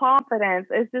like the confidence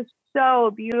is just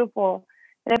so beautiful.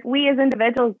 And if we as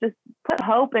individuals just put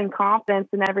hope and confidence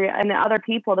in the other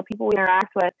people, the people we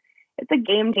interact with, it's a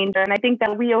game changer. And I think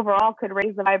that we overall could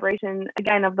raise the vibration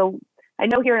again I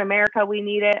know here in America, we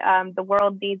need it. The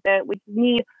world needs it. We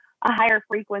need a higher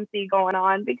frequency going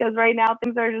on because right now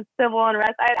things are just civil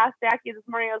unrest. I asked Jackie this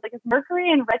morning, I was like, is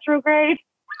Mercury in retrograde?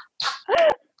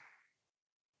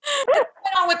 What's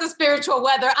going on with the spiritual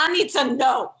weather? I need to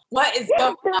know what is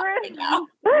going on right now.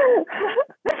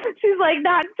 She's like,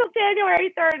 not until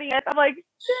January 30th. I'm like,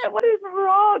 shit, what is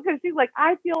wrong? Because she's like,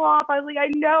 I feel off. I was like, I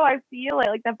know, I feel it.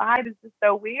 Like the vibe is just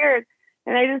so weird.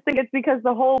 And I just think it's because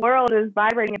the whole world is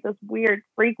vibrating at this weird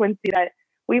frequency that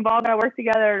we've all got to work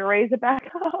together to raise it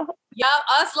back up. Yeah,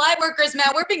 us light workers, man,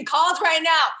 we're being called right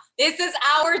now. This is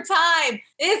our time.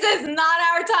 This is not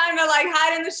our time to like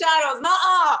hide in the shadows.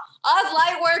 Nuh-uh. Us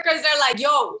light workers are like,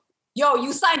 yo,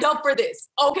 you signed up for this.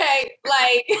 Okay.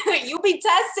 Like you be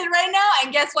tested right now.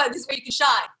 And guess what? This is where you can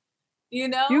shine. You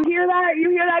know? You hear that? You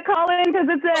hear that calling? Because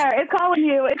it's there. It's calling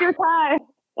you. It's your time.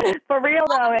 For real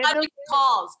though.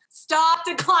 Calls. Stop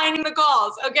declining the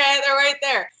calls. Okay. They're right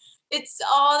there.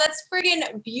 That's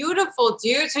friggin' beautiful,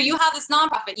 dude. So you have this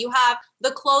nonprofit, you have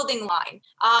the clothing line.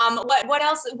 What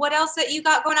else that you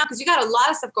got going on? Because you got a lot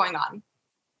of stuff going on.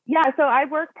 Yeah, so I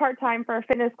work part-time for a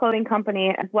fitness clothing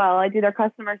company as well. I do their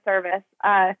customer service.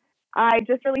 I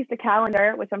just released a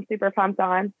calendar, which I'm super pumped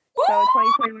on. Woo! So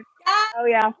 2021. Oh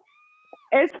yeah.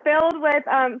 It's filled with,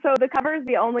 so the cover is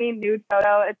the only nude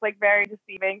photo. It's like very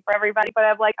deceiving for everybody, but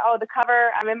I'm like, oh, the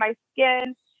cover, I'm in my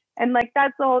skin. And like,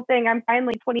 that's the whole thing. I'm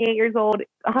finally 28 years old,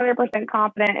 100%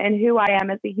 confident in who I am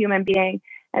as a human being.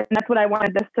 And that's what I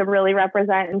wanted this to really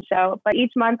represent and show. But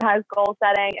each month has goal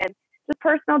setting and just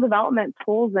personal development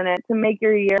tools in it to make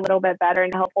your year a little bit better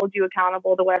and help hold you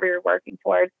accountable to whatever you're working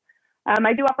towards.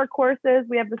 I do offer courses.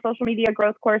 We have the social media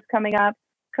growth course coming up,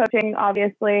 coaching,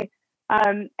 obviously.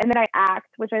 And then I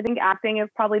act, which I think acting is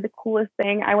probably the coolest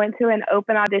thing. I went to an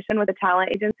open audition with a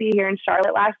talent agency here in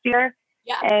Charlotte last year.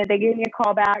 Yeah. And they gave me a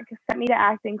call back, sent me to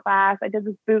acting class. I did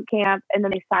this boot camp and then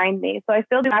they signed me. So I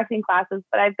still do acting classes,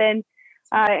 but I've been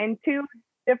in 2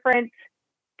 different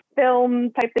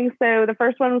film type things. So the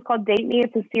first one was called Date Me.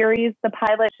 It's a series. The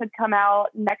pilot should come out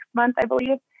next month, I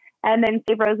believe. And then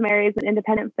Save Rosemary is an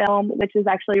independent film, which is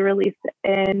actually released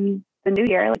in the new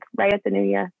year, like right at the new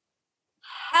year.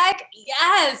 Heck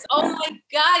yes. Oh my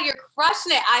God, you're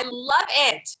crushing it. I love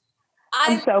it.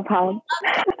 I'm so pumped.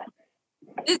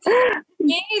 This is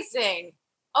amazing.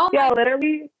 Oh my God.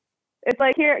 Literally. It's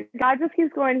like, here, God just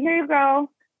keeps going, here you go.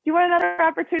 Do you want another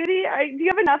opportunity? Do you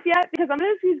have enough yet? Because I'm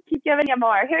going to keep giving you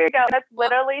more. Here you go. That's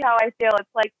literally how I feel. It's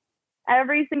like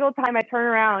every single time I turn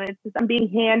around, it's just I'm being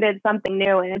handed something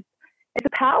new. And it's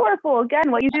powerful.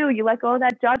 Again, what you do, you let go of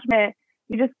that judgment.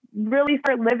 You just really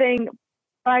start living,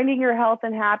 finding your health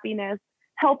and happiness,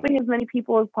 helping as many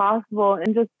people as possible,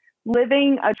 and just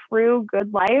living a true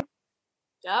good life.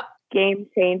 Yep. Game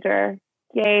changer.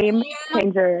 Game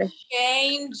changer.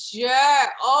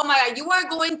 Oh my God. You are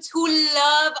going to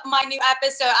love my new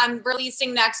episode I'm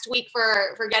releasing next week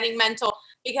for Getting Mental,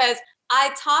 because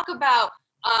I talk about,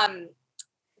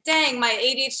 dang, my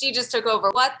ADHD just took over.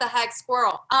 What the heck,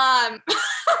 squirrel?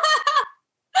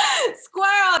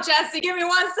 Squirrel, Jesse, give me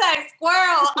 1 sec.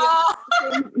 Squirrel. Oh.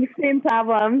 Same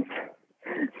problems.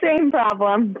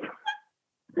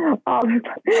 All the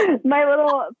time. My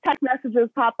little text messages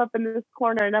pop up in this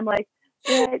corner, and I'm like,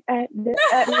 crap,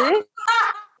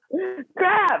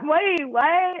 wait,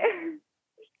 what?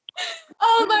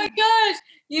 Oh my gosh.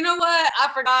 You know what? I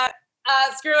forgot.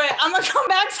 Screw it. I'm going to come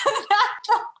back to that.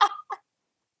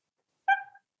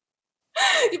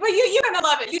 But you're going to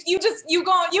love it. You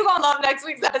gonna love next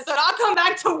week's episode. I'll come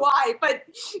back to why, but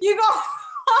you go.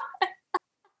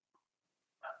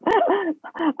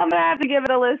 I'm going to have to give it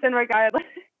a listen regardless.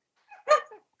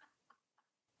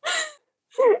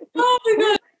 Oh my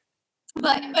God.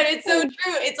 But it's so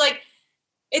true. It's like,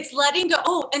 it's letting go.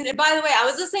 Oh, and by the way, I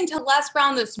was listening to Les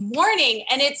Brown this morning,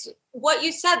 and it's what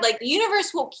you said, like the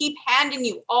universe will keep handing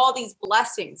you all these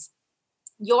blessings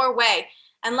your way.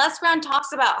 And Les Brown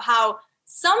talks about how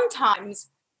sometimes,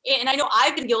 and I know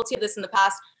I've been guilty of this in the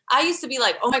past, I used to be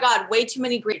like, oh my God, way too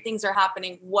many great things are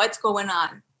happening. What's going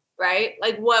on? Right?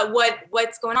 Like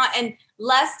what's going on? And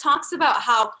Les talks about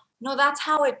how, no, that's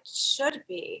how it should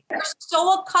be. We're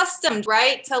so accustomed,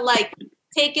 right, to like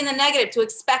take in the negative, to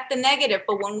expect the negative.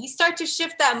 But when we start to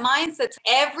shift that mindset,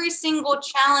 every single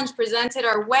challenge presented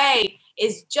our way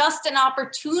is just an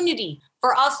opportunity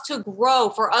for us to grow,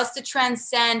 for us to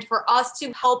transcend, for us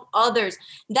to help others.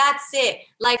 That's it.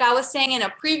 Like I was saying in a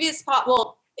previous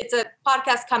it's a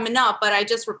podcast coming up, but I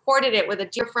just recorded it with a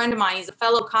dear friend of mine. He's a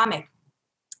fellow comic.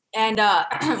 And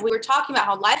we were talking about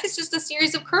how life is just a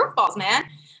series of curveballs, man.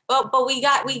 But we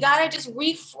got to just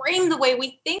reframe the way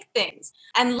we think things.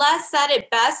 And Les said it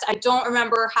best. I don't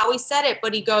remember how he said it,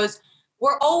 but he goes,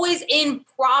 we're always in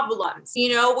problems.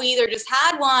 You know, we either just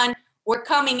had one, we're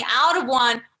coming out of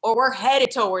one, or we're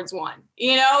headed towards one.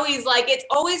 You know, he's like, it's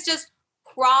always just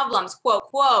problems, quote,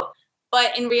 quote.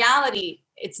 But in reality,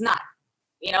 it's not.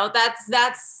 You know,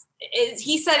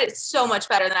 he said it so much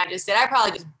better than I just did. I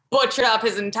probably just butchered up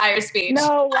his entire speech.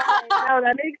 No,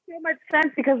 that makes so much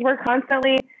sense because we're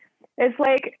constantly, it's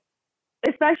like,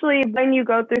 especially when you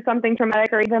go through something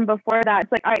traumatic or even before that,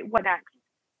 it's like, all right, what next?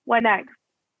 What next?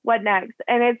 What next?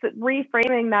 And it's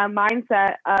reframing that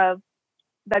mindset of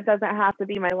that doesn't have to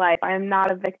be my life. I am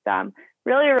not a victim.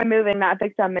 Really removing that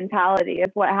victim mentality is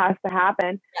what has to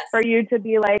happen for you to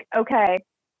be like, okay,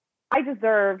 I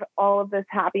deserve all of this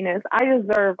happiness. I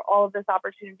deserve all of this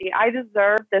opportunity. I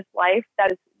deserve this life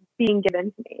that is being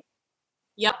given to me.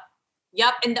 Yep.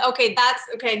 And okay,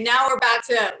 now we're back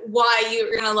to why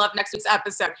you're going to love next week's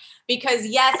episode. Because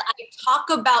yes, I talk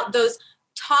about those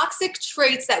toxic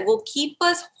traits that will keep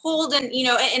us holding, you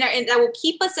know, and that will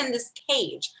keep us in this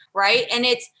cage, right? And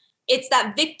it's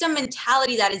that victim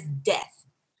mentality that is death.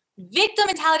 Victim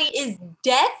mentality is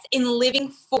death in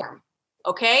living form.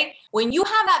 Okay? When you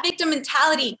have that victim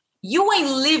mentality, you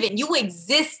ain't living, you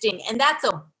existing. And that's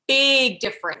a big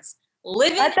difference.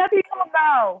 Living. Let the people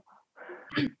know.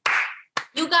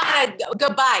 You gotta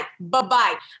goodbye.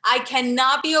 Bye-bye. I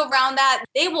cannot be around that.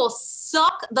 They will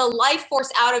suck the life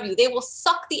force out of you. They will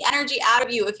suck the energy out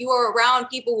of you if you are around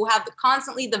people who have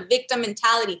constantly the victim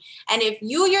mentality. And if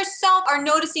you yourself are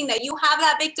noticing that you have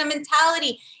that victim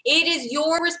mentality, it is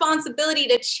your responsibility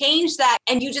to change that.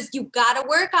 And you gotta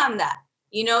work on that.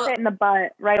 You know, in the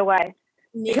butt right away.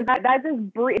 Because that just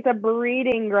it's a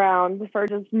breeding ground for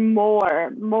just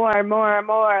more.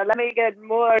 Let me get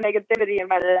more negativity in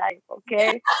my life,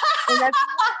 okay? And that's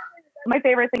my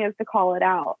favorite thing is to call it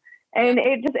out. And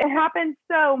it happens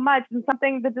so much. And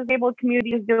something the disabled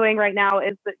community is doing right now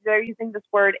is that they're using this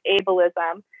word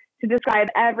ableism to describe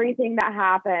everything that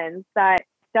happens that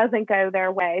doesn't go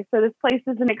their way. So this place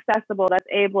isn't accessible. That's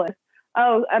ableist.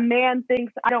 Oh, a man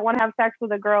thinks I don't want to have sex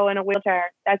with a girl in a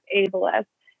wheelchair. That's ableist.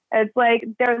 It's like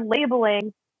they're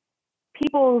labeling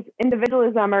people's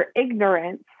individualism or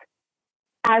ignorance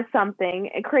as something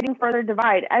and creating further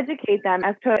divide. Educate them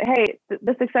as to, hey,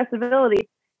 this accessibility,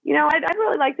 you know, I'd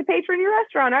really like to patron your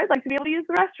restaurant. I'd like to be able to use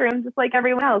the restroom just like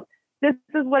everyone else. This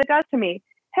is what it does to me.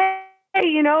 Hey,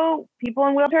 you know, people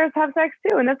in wheelchairs have sex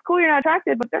too. And that's cool. You're not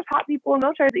attracted, but there's hot people in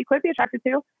wheelchairs that you could be attracted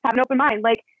to. Have an open mind,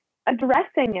 like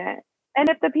addressing it. And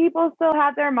if the people still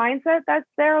have their mindset, that's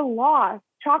their loss.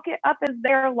 Chalk it up as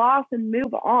their loss and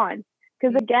move on.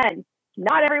 Because again,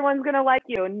 not everyone's going to like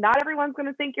you. Not everyone's going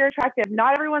to think you're attractive.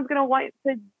 Not everyone's going to want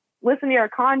to listen to your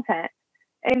content.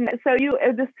 And so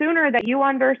the sooner that you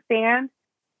understand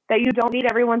that you don't need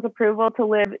everyone's approval to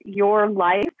live your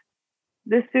life,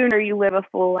 the sooner you live a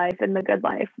full life and the good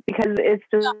life. Because it's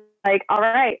just like, all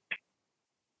right,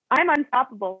 I'm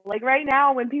unstoppable. Like right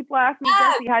now, when people ask me,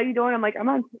 Jesse, how you doing? I'm like, I'm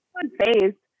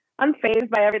unfazed. Unfazed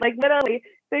by everything. Like literally,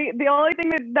 the only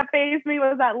thing that fazed me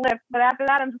was that lift. But after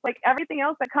that, I'm just like, everything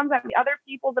else that comes at me, other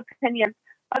people's opinions,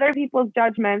 other people's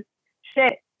judgments,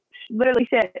 literally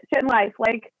shit in life.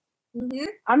 Like,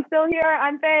 I'm still here.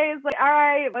 I'm phased. Like, all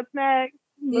right, what's next?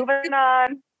 Moving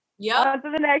on. On to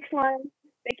the next one.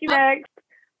 Thank you, next.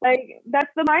 Like,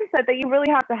 that's the mindset that you really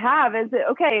have to have is that,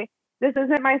 okay, this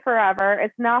isn't my forever.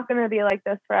 It's not going to be like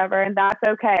this forever. And that's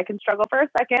okay. I can struggle for a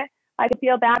second. I can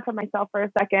feel bad for myself for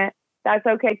a second. That's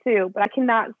okay too. But I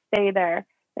cannot stay there.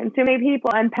 And too many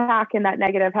people unpack in that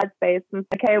negative headspace. And it's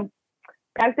like, hey,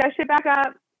 back that shit back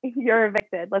up. You're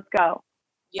evicted. Let's go.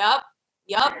 Yep.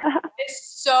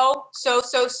 It's so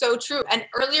true. And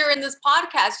earlier in this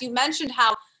podcast, you mentioned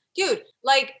how, dude,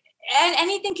 like, and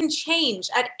anything can change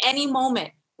at any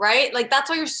moment. Right? Like, that's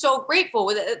why you're so grateful.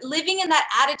 With it. Living in that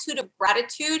attitude of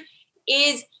gratitude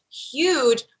is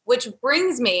huge, which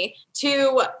brings me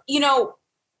to, you know,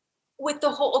 with the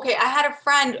whole, okay, I had a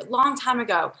friend a long time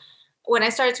ago. when I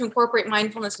started to incorporate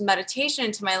mindfulness and meditation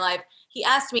into my life, he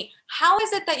asked me, how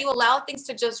is it that you allow things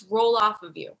to just roll off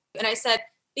of you? And I said,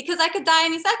 because I could die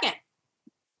any second.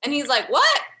 And he's like,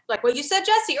 what? Like what you said,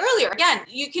 Jesse, earlier. Again,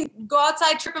 you can go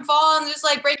outside, trip and fall, and just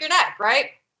like break your neck,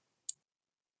 right?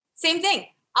 Same thing.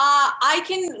 I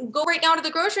can go right now to the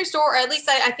grocery store, or at least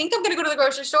I think I'm going to go to the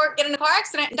grocery store, get in a car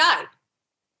accident, and die.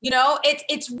 You know,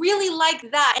 it's really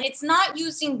like that. And it's not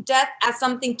using death as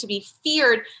something to be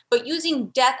feared, but using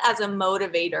death as a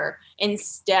motivator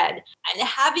instead. And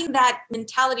having that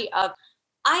mentality of,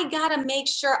 I got to make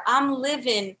sure I'm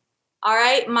living, all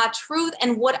right, my truth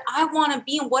and what I want to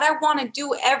be and what I want to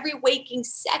do every waking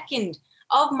second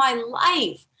of my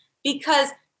life. Because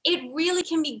it really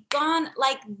can be gone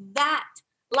like that.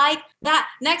 Like that.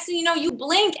 Next thing you know, you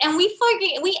blink and we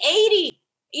 80.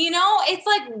 You know, it's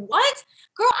like, what?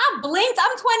 Girl, I blinked.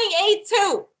 I'm 28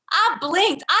 too. I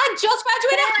blinked. I just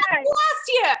graduated last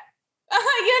year.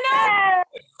 You know?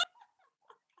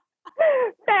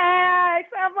 Thanks.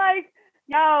 I'm like,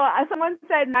 yo, someone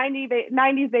said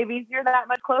 90s babies, you're that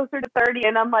much closer to 30.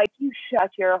 And I'm like, you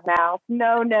shut your mouth.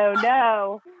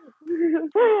 No.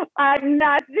 I'm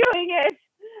not doing it.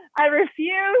 I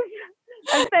refuse.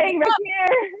 I'm staying right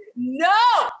here.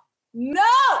 No,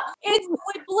 we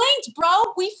blinked,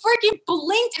 bro. We freaking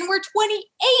blinked and we're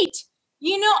 28.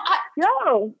 You know,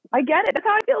 I get it. That's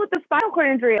how I feel with the spinal cord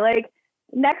injury. Like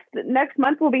next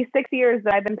month will be 6 years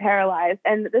that I've been paralyzed.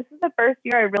 And this is the first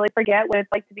year I really forget what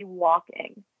it's like to be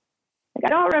walking. Like I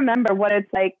don't remember what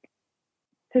it's like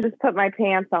to just put my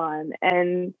pants on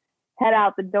and head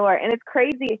out the door. And it's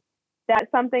crazy that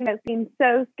something that seems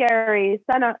so scary,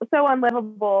 so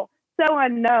unlivable, so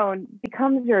unknown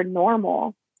becomes your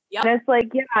normal. Yep. And it's like,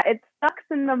 yeah, it sucks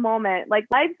in the moment. Like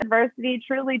life's adversity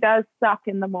truly does suck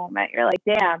in the moment. You're like,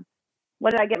 damn,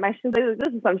 what did I get my shit? This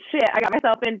is some shit I got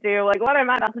myself into. Like, what am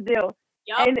I about to do?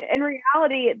 Yep. And in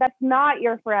reality, that's not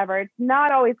your forever. It's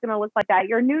not always going to look like that.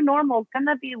 Your new normal is going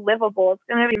to be livable. It's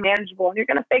going to be manageable, and you're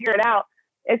going to figure it out.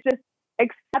 It's just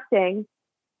accepting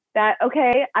that,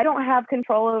 okay, I don't have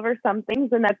control over some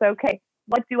things, and that's okay.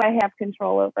 What do I have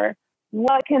control over?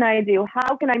 What can I do?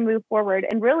 How can I move forward?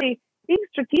 And really being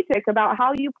strategic about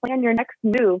how you plan your next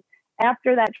move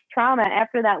after that trauma,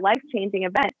 after that life-changing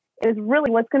event is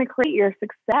really what's going to create your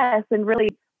success and really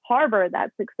harbor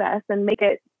that success and make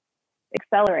it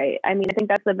accelerate. I mean, I think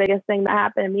that's the biggest thing that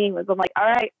happened to me was I'm like, all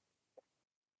right,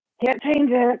 can't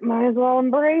change it. Might as well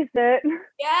embrace it.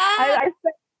 Yeah.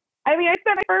 I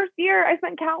spent my first year, I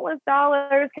spent countless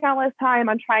dollars, countless time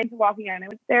on trying to walk again. I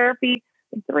went to therapy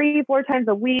 3-4 times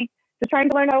a week, just trying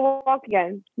to learn how to walk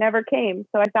again. Never came.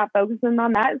 So I stopped focusing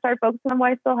on that and started focusing on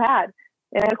what I still had.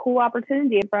 And I had a cool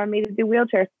opportunity in front of me to do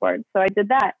wheelchair sports. So I did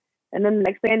that. And then the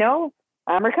next thing I know,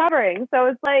 I'm recovering. So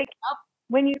it's like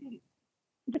when you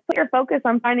just put your focus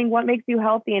on finding what makes you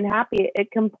healthy and happy,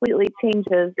 it completely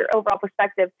changes your overall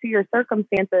perspective to your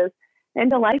circumstances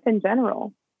and to life in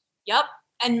general. Yep.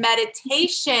 And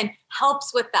meditation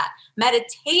helps with that.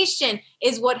 Meditation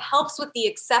is what helps with the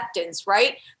acceptance,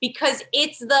 right? Because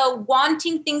it's the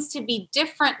wanting things to be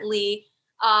differently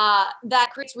that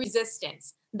creates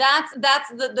resistance. That's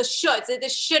the shoulds.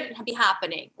 This shouldn't be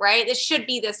happening, right? This should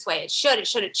be this way. It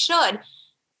should.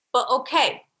 But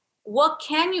okay, what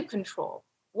can you control?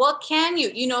 What can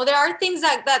you? You know, there are things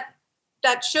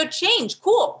that should change.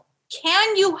 Cool.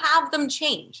 Can you have them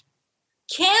change?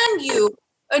 Can you?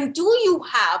 And do you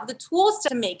have the tools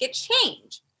to make it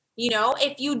change? You know,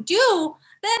 if you do,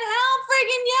 then hell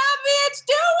friggin' yeah, bitch,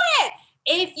 do it.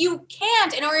 If you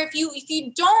can't, or if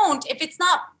you don't, if it's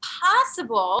not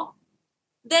possible,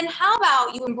 then how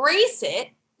about you embrace it,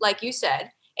 like you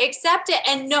said, accept it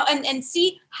and know and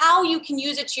see how you can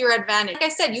use it to your advantage. Like I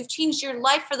said, you've changed your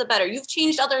life for the better. You've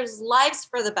changed others' lives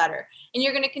for the better. And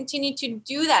you're going to continue to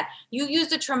do that. You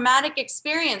used a traumatic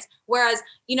experience, whereas,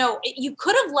 you know, you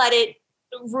could have let it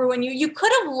ruin you. You could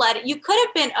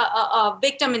have been a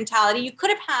victim mentality. You could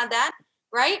have had that,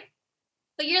 right?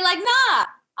 But you're like, nah,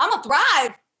 I'm gonna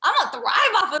thrive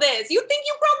off of this. You think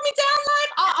you broke me down,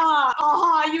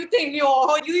 life? You think you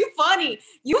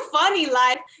funny,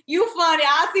 life. You funny.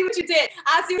 I see what you did.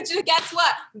 Guess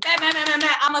what?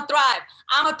 I'm gonna thrive.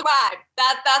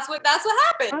 That's what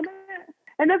happened.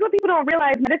 And that's what people don't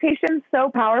realize. Meditation's so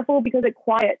powerful because it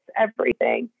quiets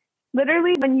everything.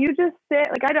 Literally, when you just sit,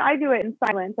 like I do it in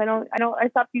silence. I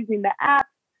stopped using the app.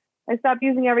 I stopped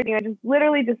using everything. I just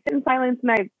literally just sit in silence and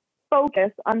I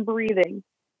focus on breathing.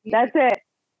 That's it.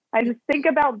 I just think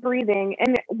about breathing.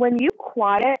 And when you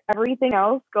quiet everything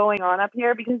else going on up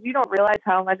here, because you don't realize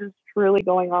how much is truly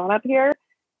going on up here,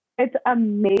 it's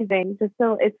amazing. Just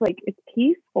so it's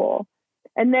peaceful.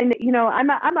 And then,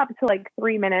 I'm up to like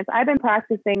 3 minutes. I've been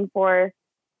practicing for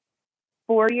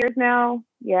 4 years now.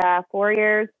 Yeah, 4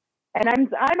 years. And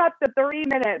I'm up to 3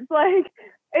 minutes. Like,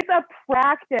 it's a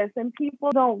practice, and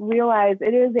people don't realize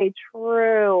it is a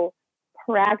true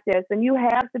practice, and you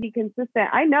have to be consistent.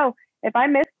 I know if I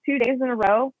miss 2 days in a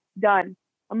row, done.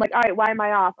 I'm like, all right, why am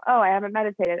I off? Oh, I haven't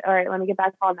meditated. All right, let me get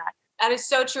back on that. That is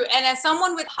so true. And as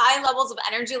someone with high levels of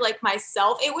energy like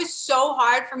myself, it was so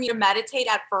hard for me to meditate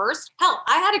at first. Hell,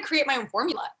 I had to create my own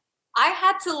formula. I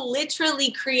had to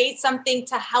literally create something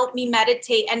to help me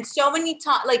meditate. And so many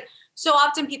times, like, so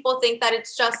often people think that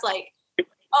it's just like,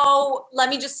 oh, let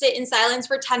me just sit in silence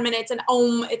for 10 minutes and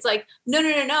it's like,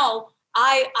 no.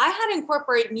 I had to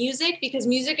incorporate music because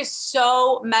music is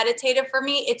so meditative for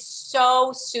me. It's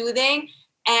so soothing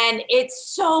and it's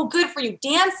so good for you.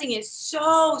 Dancing is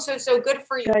so good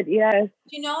for you. Good, yes.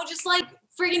 Just like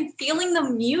freaking feeling the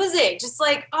music, just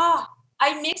like,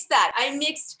 I mixed that. I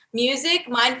mixed music,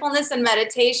 mindfulness, and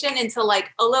meditation into like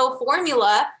a little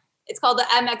formula. It's called the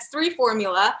MX3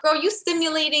 formula. Girl, you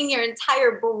stimulating your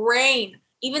entire brain.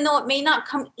 Even though it may not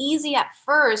come easy at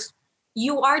first,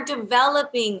 you are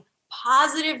developing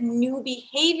positive new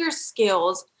behavior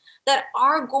skills that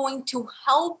are going to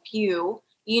help you,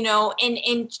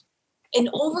 in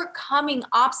overcoming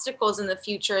obstacles in the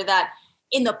future that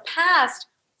in the past,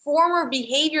 former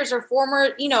behaviors or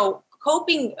former,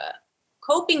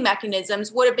 coping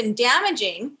mechanisms would have been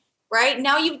damaging, right?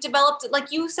 Now you've developed,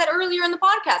 like you said earlier in the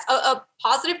podcast, a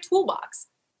positive toolbox,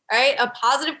 right? A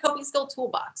positive coping skill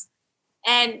toolbox.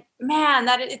 And man,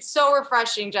 it's so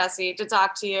refreshing, Jessie, to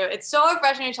talk to you. It's so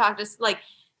refreshing to talk to, like,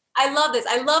 I love this.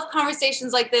 I love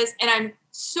conversations like this. And I'm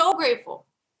so grateful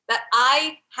that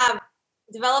I have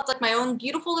developed like my own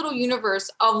beautiful little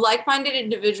universe of like-minded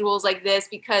individuals like this,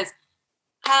 because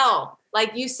hell,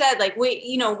 like you said, like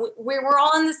we're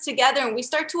all in this together, and we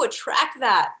start to attract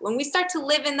that. When we start to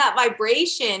live in that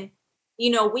vibration,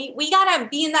 we gotta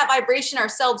be in that vibration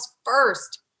ourselves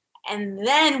first, and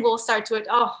then we'll start to,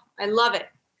 I love it.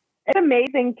 It's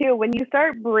amazing too when you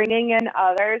start bringing in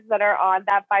others that are on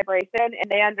that vibration and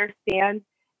they understand,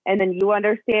 and then you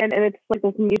understand, and it's like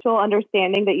this mutual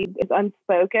understanding that is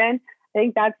unspoken. I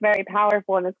think that's very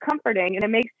powerful, and it's comforting, and it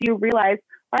makes you realize,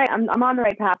 all right, I'm on the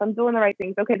right path. I'm doing the right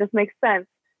things. Okay, this makes sense.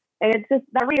 And it's just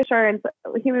that reassurance.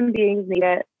 Human beings need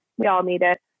it. We all need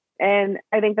it. And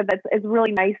I think it's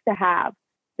really nice to have.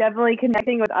 Definitely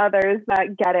connecting with others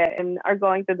that get it and are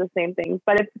going through the same things.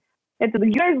 But if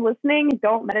you guys listening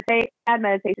don't meditate, add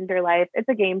meditation to your life. It's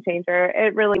a game changer.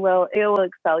 It really will. It will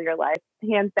excel your life,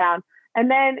 hands down. And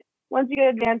then once you get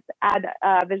advanced, add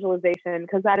visualization,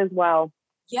 because that as well.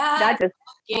 Yeah. That just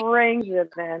brings it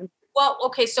in. Well,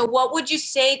 okay. So what would you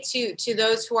say to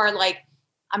those who are like,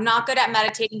 I'm not good at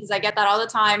meditating, because I get that all the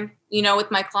time,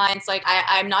 with my clients, like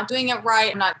I'm not doing it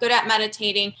right. I'm not good at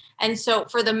meditating. And so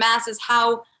for the masses,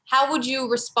 how would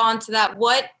you respond to that?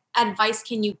 What advice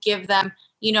can you give them,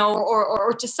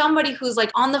 or to somebody who's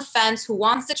like on the fence, who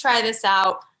wants to try this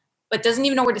out, but doesn't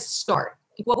even know where to start?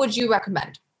 What would you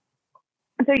recommend?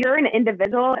 So you're an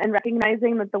individual, and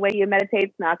recognizing that the way you meditate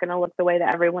is not going to look the way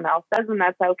that everyone else does, and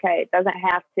that's okay. It doesn't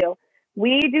have to.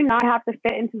 We do not have to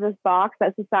fit into this box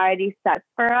that society sets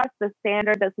for us, the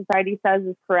standard that society says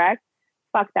is correct.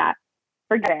 Fuck that.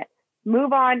 Forget it.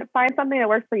 Move on. Find something that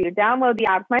works for you. Download the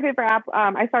apps. My favorite app,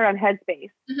 I started on Headspace,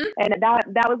 and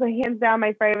that was a hands down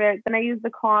my favorite. Then I used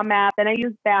the Calm app. Then I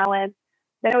used Balance.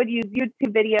 Then I would use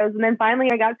YouTube videos. And then finally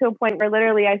I got to a point where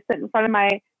literally I sit in front of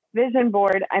my vision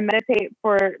board, I meditate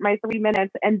for my 3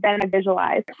 minutes, and then I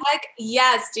visualize. Heck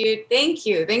yes, dude. Thank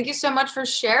you. Thank you so much for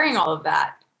sharing all of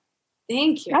that.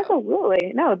 Thank you.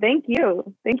 Absolutely. No, thank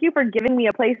you. Thank you for giving me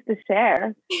a place to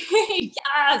share.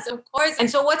 Yes, of course. And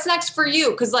so what's next for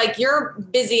you? Because like you're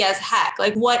busy as heck.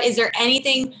 Like is there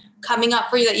anything coming up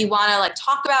for you that you want to like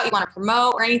talk about, you want to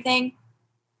promote or anything?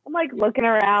 I'm like looking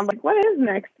around, like what is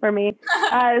next for me?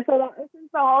 Since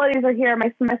the holidays are here,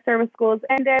 my semester with school has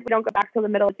ended. We don't go back till the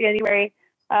middle of January.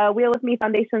 Wheel with Me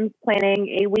Foundation's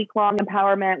planning a week-long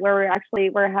empowerment where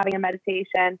we're having a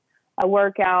meditation, a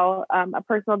workout, a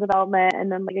personal development,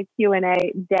 and then like a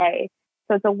Q&A day.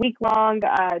 So it's a week-long,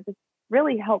 just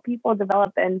really help people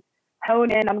develop and hone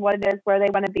in on what it is, where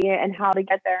they want to be, and how to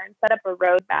get there, and set up a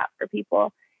roadmap for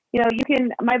people.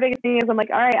 My biggest thing is I'm like,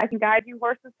 all right, I can guide you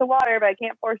horses to water, but I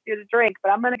can't force you to drink, but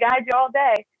I'm going to guide you all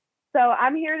day. So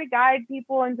I'm here to guide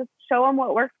people and just show them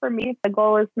what works for me. The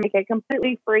goal is to make it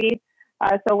completely free.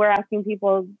 So we're asking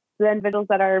people, the individuals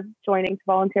that are joining, to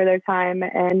volunteer their time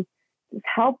and just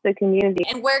help the community.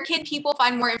 And where can people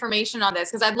find more information on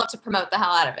this? Because I'd love to promote the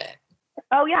hell out of it.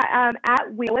 Oh, yeah.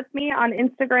 At Wheel With Me on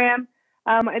Instagram.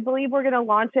 I believe we're going to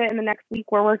launch it in the next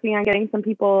week. We're working on getting some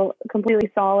people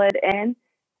completely solid in.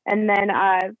 And then,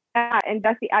 and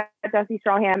Jessie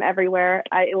Strawham everywhere.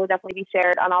 It will definitely be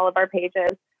shared on all of our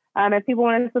pages. If people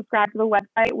want to subscribe to the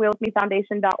website,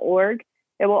 willwithmefoundation.org,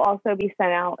 it will also be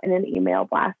sent out in an email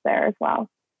blast there as well.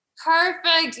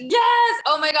 Perfect. Yes.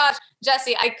 Oh my gosh.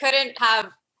 Jessie, I couldn't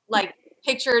have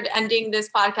pictured ending this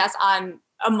podcast on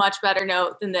a much better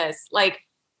note than this.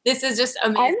 This is just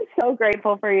amazing. I'm so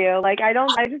grateful for you. I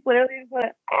just literally just want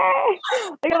to,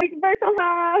 personal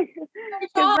hug.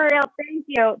 For real, thank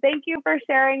you. Thank you for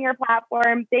sharing your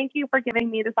platform. Thank you for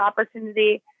giving me this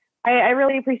opportunity. I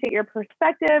really appreciate your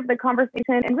perspective, the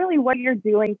conversation, and really what you're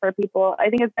doing for people. I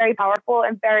think it's very powerful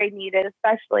and very needed,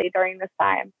 especially during this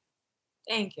time.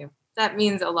 Thank you. That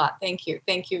means a lot. Thank you.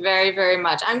 Thank you very, very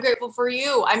much. I'm grateful for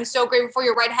you. I'm so grateful for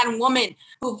your right-hand woman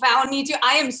who found me too.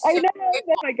 I know,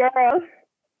 my girl.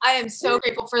 I am so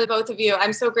grateful for the both of you.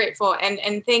 I'm so grateful.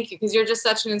 And thank you, because you're just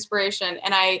such an inspiration.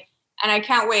 And I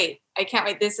can't wait. I can't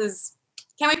wait.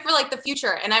 Can't wait for the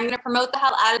future. And I'm going to promote the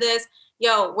hell out of this.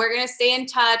 We're going to stay in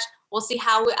touch. We'll see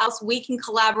how else we can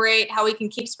collaborate, how we can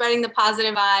keep spreading the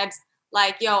positive vibes.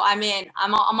 I'm in.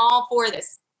 I'm all for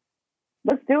this.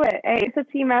 Let's do it. Hey, it's a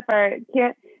team effort.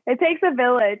 It takes a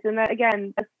village. And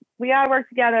again, we got to work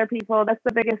together, people. That's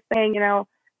the biggest thing. I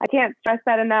can't stress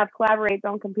that enough. Collaborate,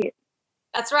 don't compete.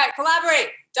 That's right. Collaborate.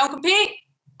 Don't compete.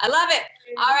 I love it.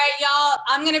 All right, y'all.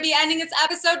 I'm going to be ending this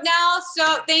episode now.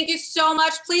 So thank you so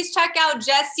much. Please check out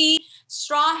Jessie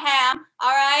Strawham. All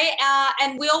right.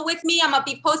 And Will with me. I'm going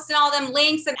to be posting all them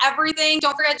links and everything.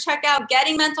 Don't forget to check out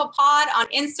Getting Mental Pod on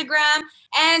Instagram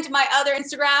and my other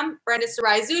Instagram, Brenda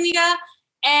Sarai Zuniga.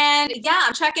 And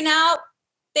I'm checking out.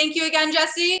 Thank you again,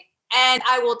 Jessie. And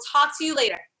I will talk to you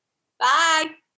later. Bye.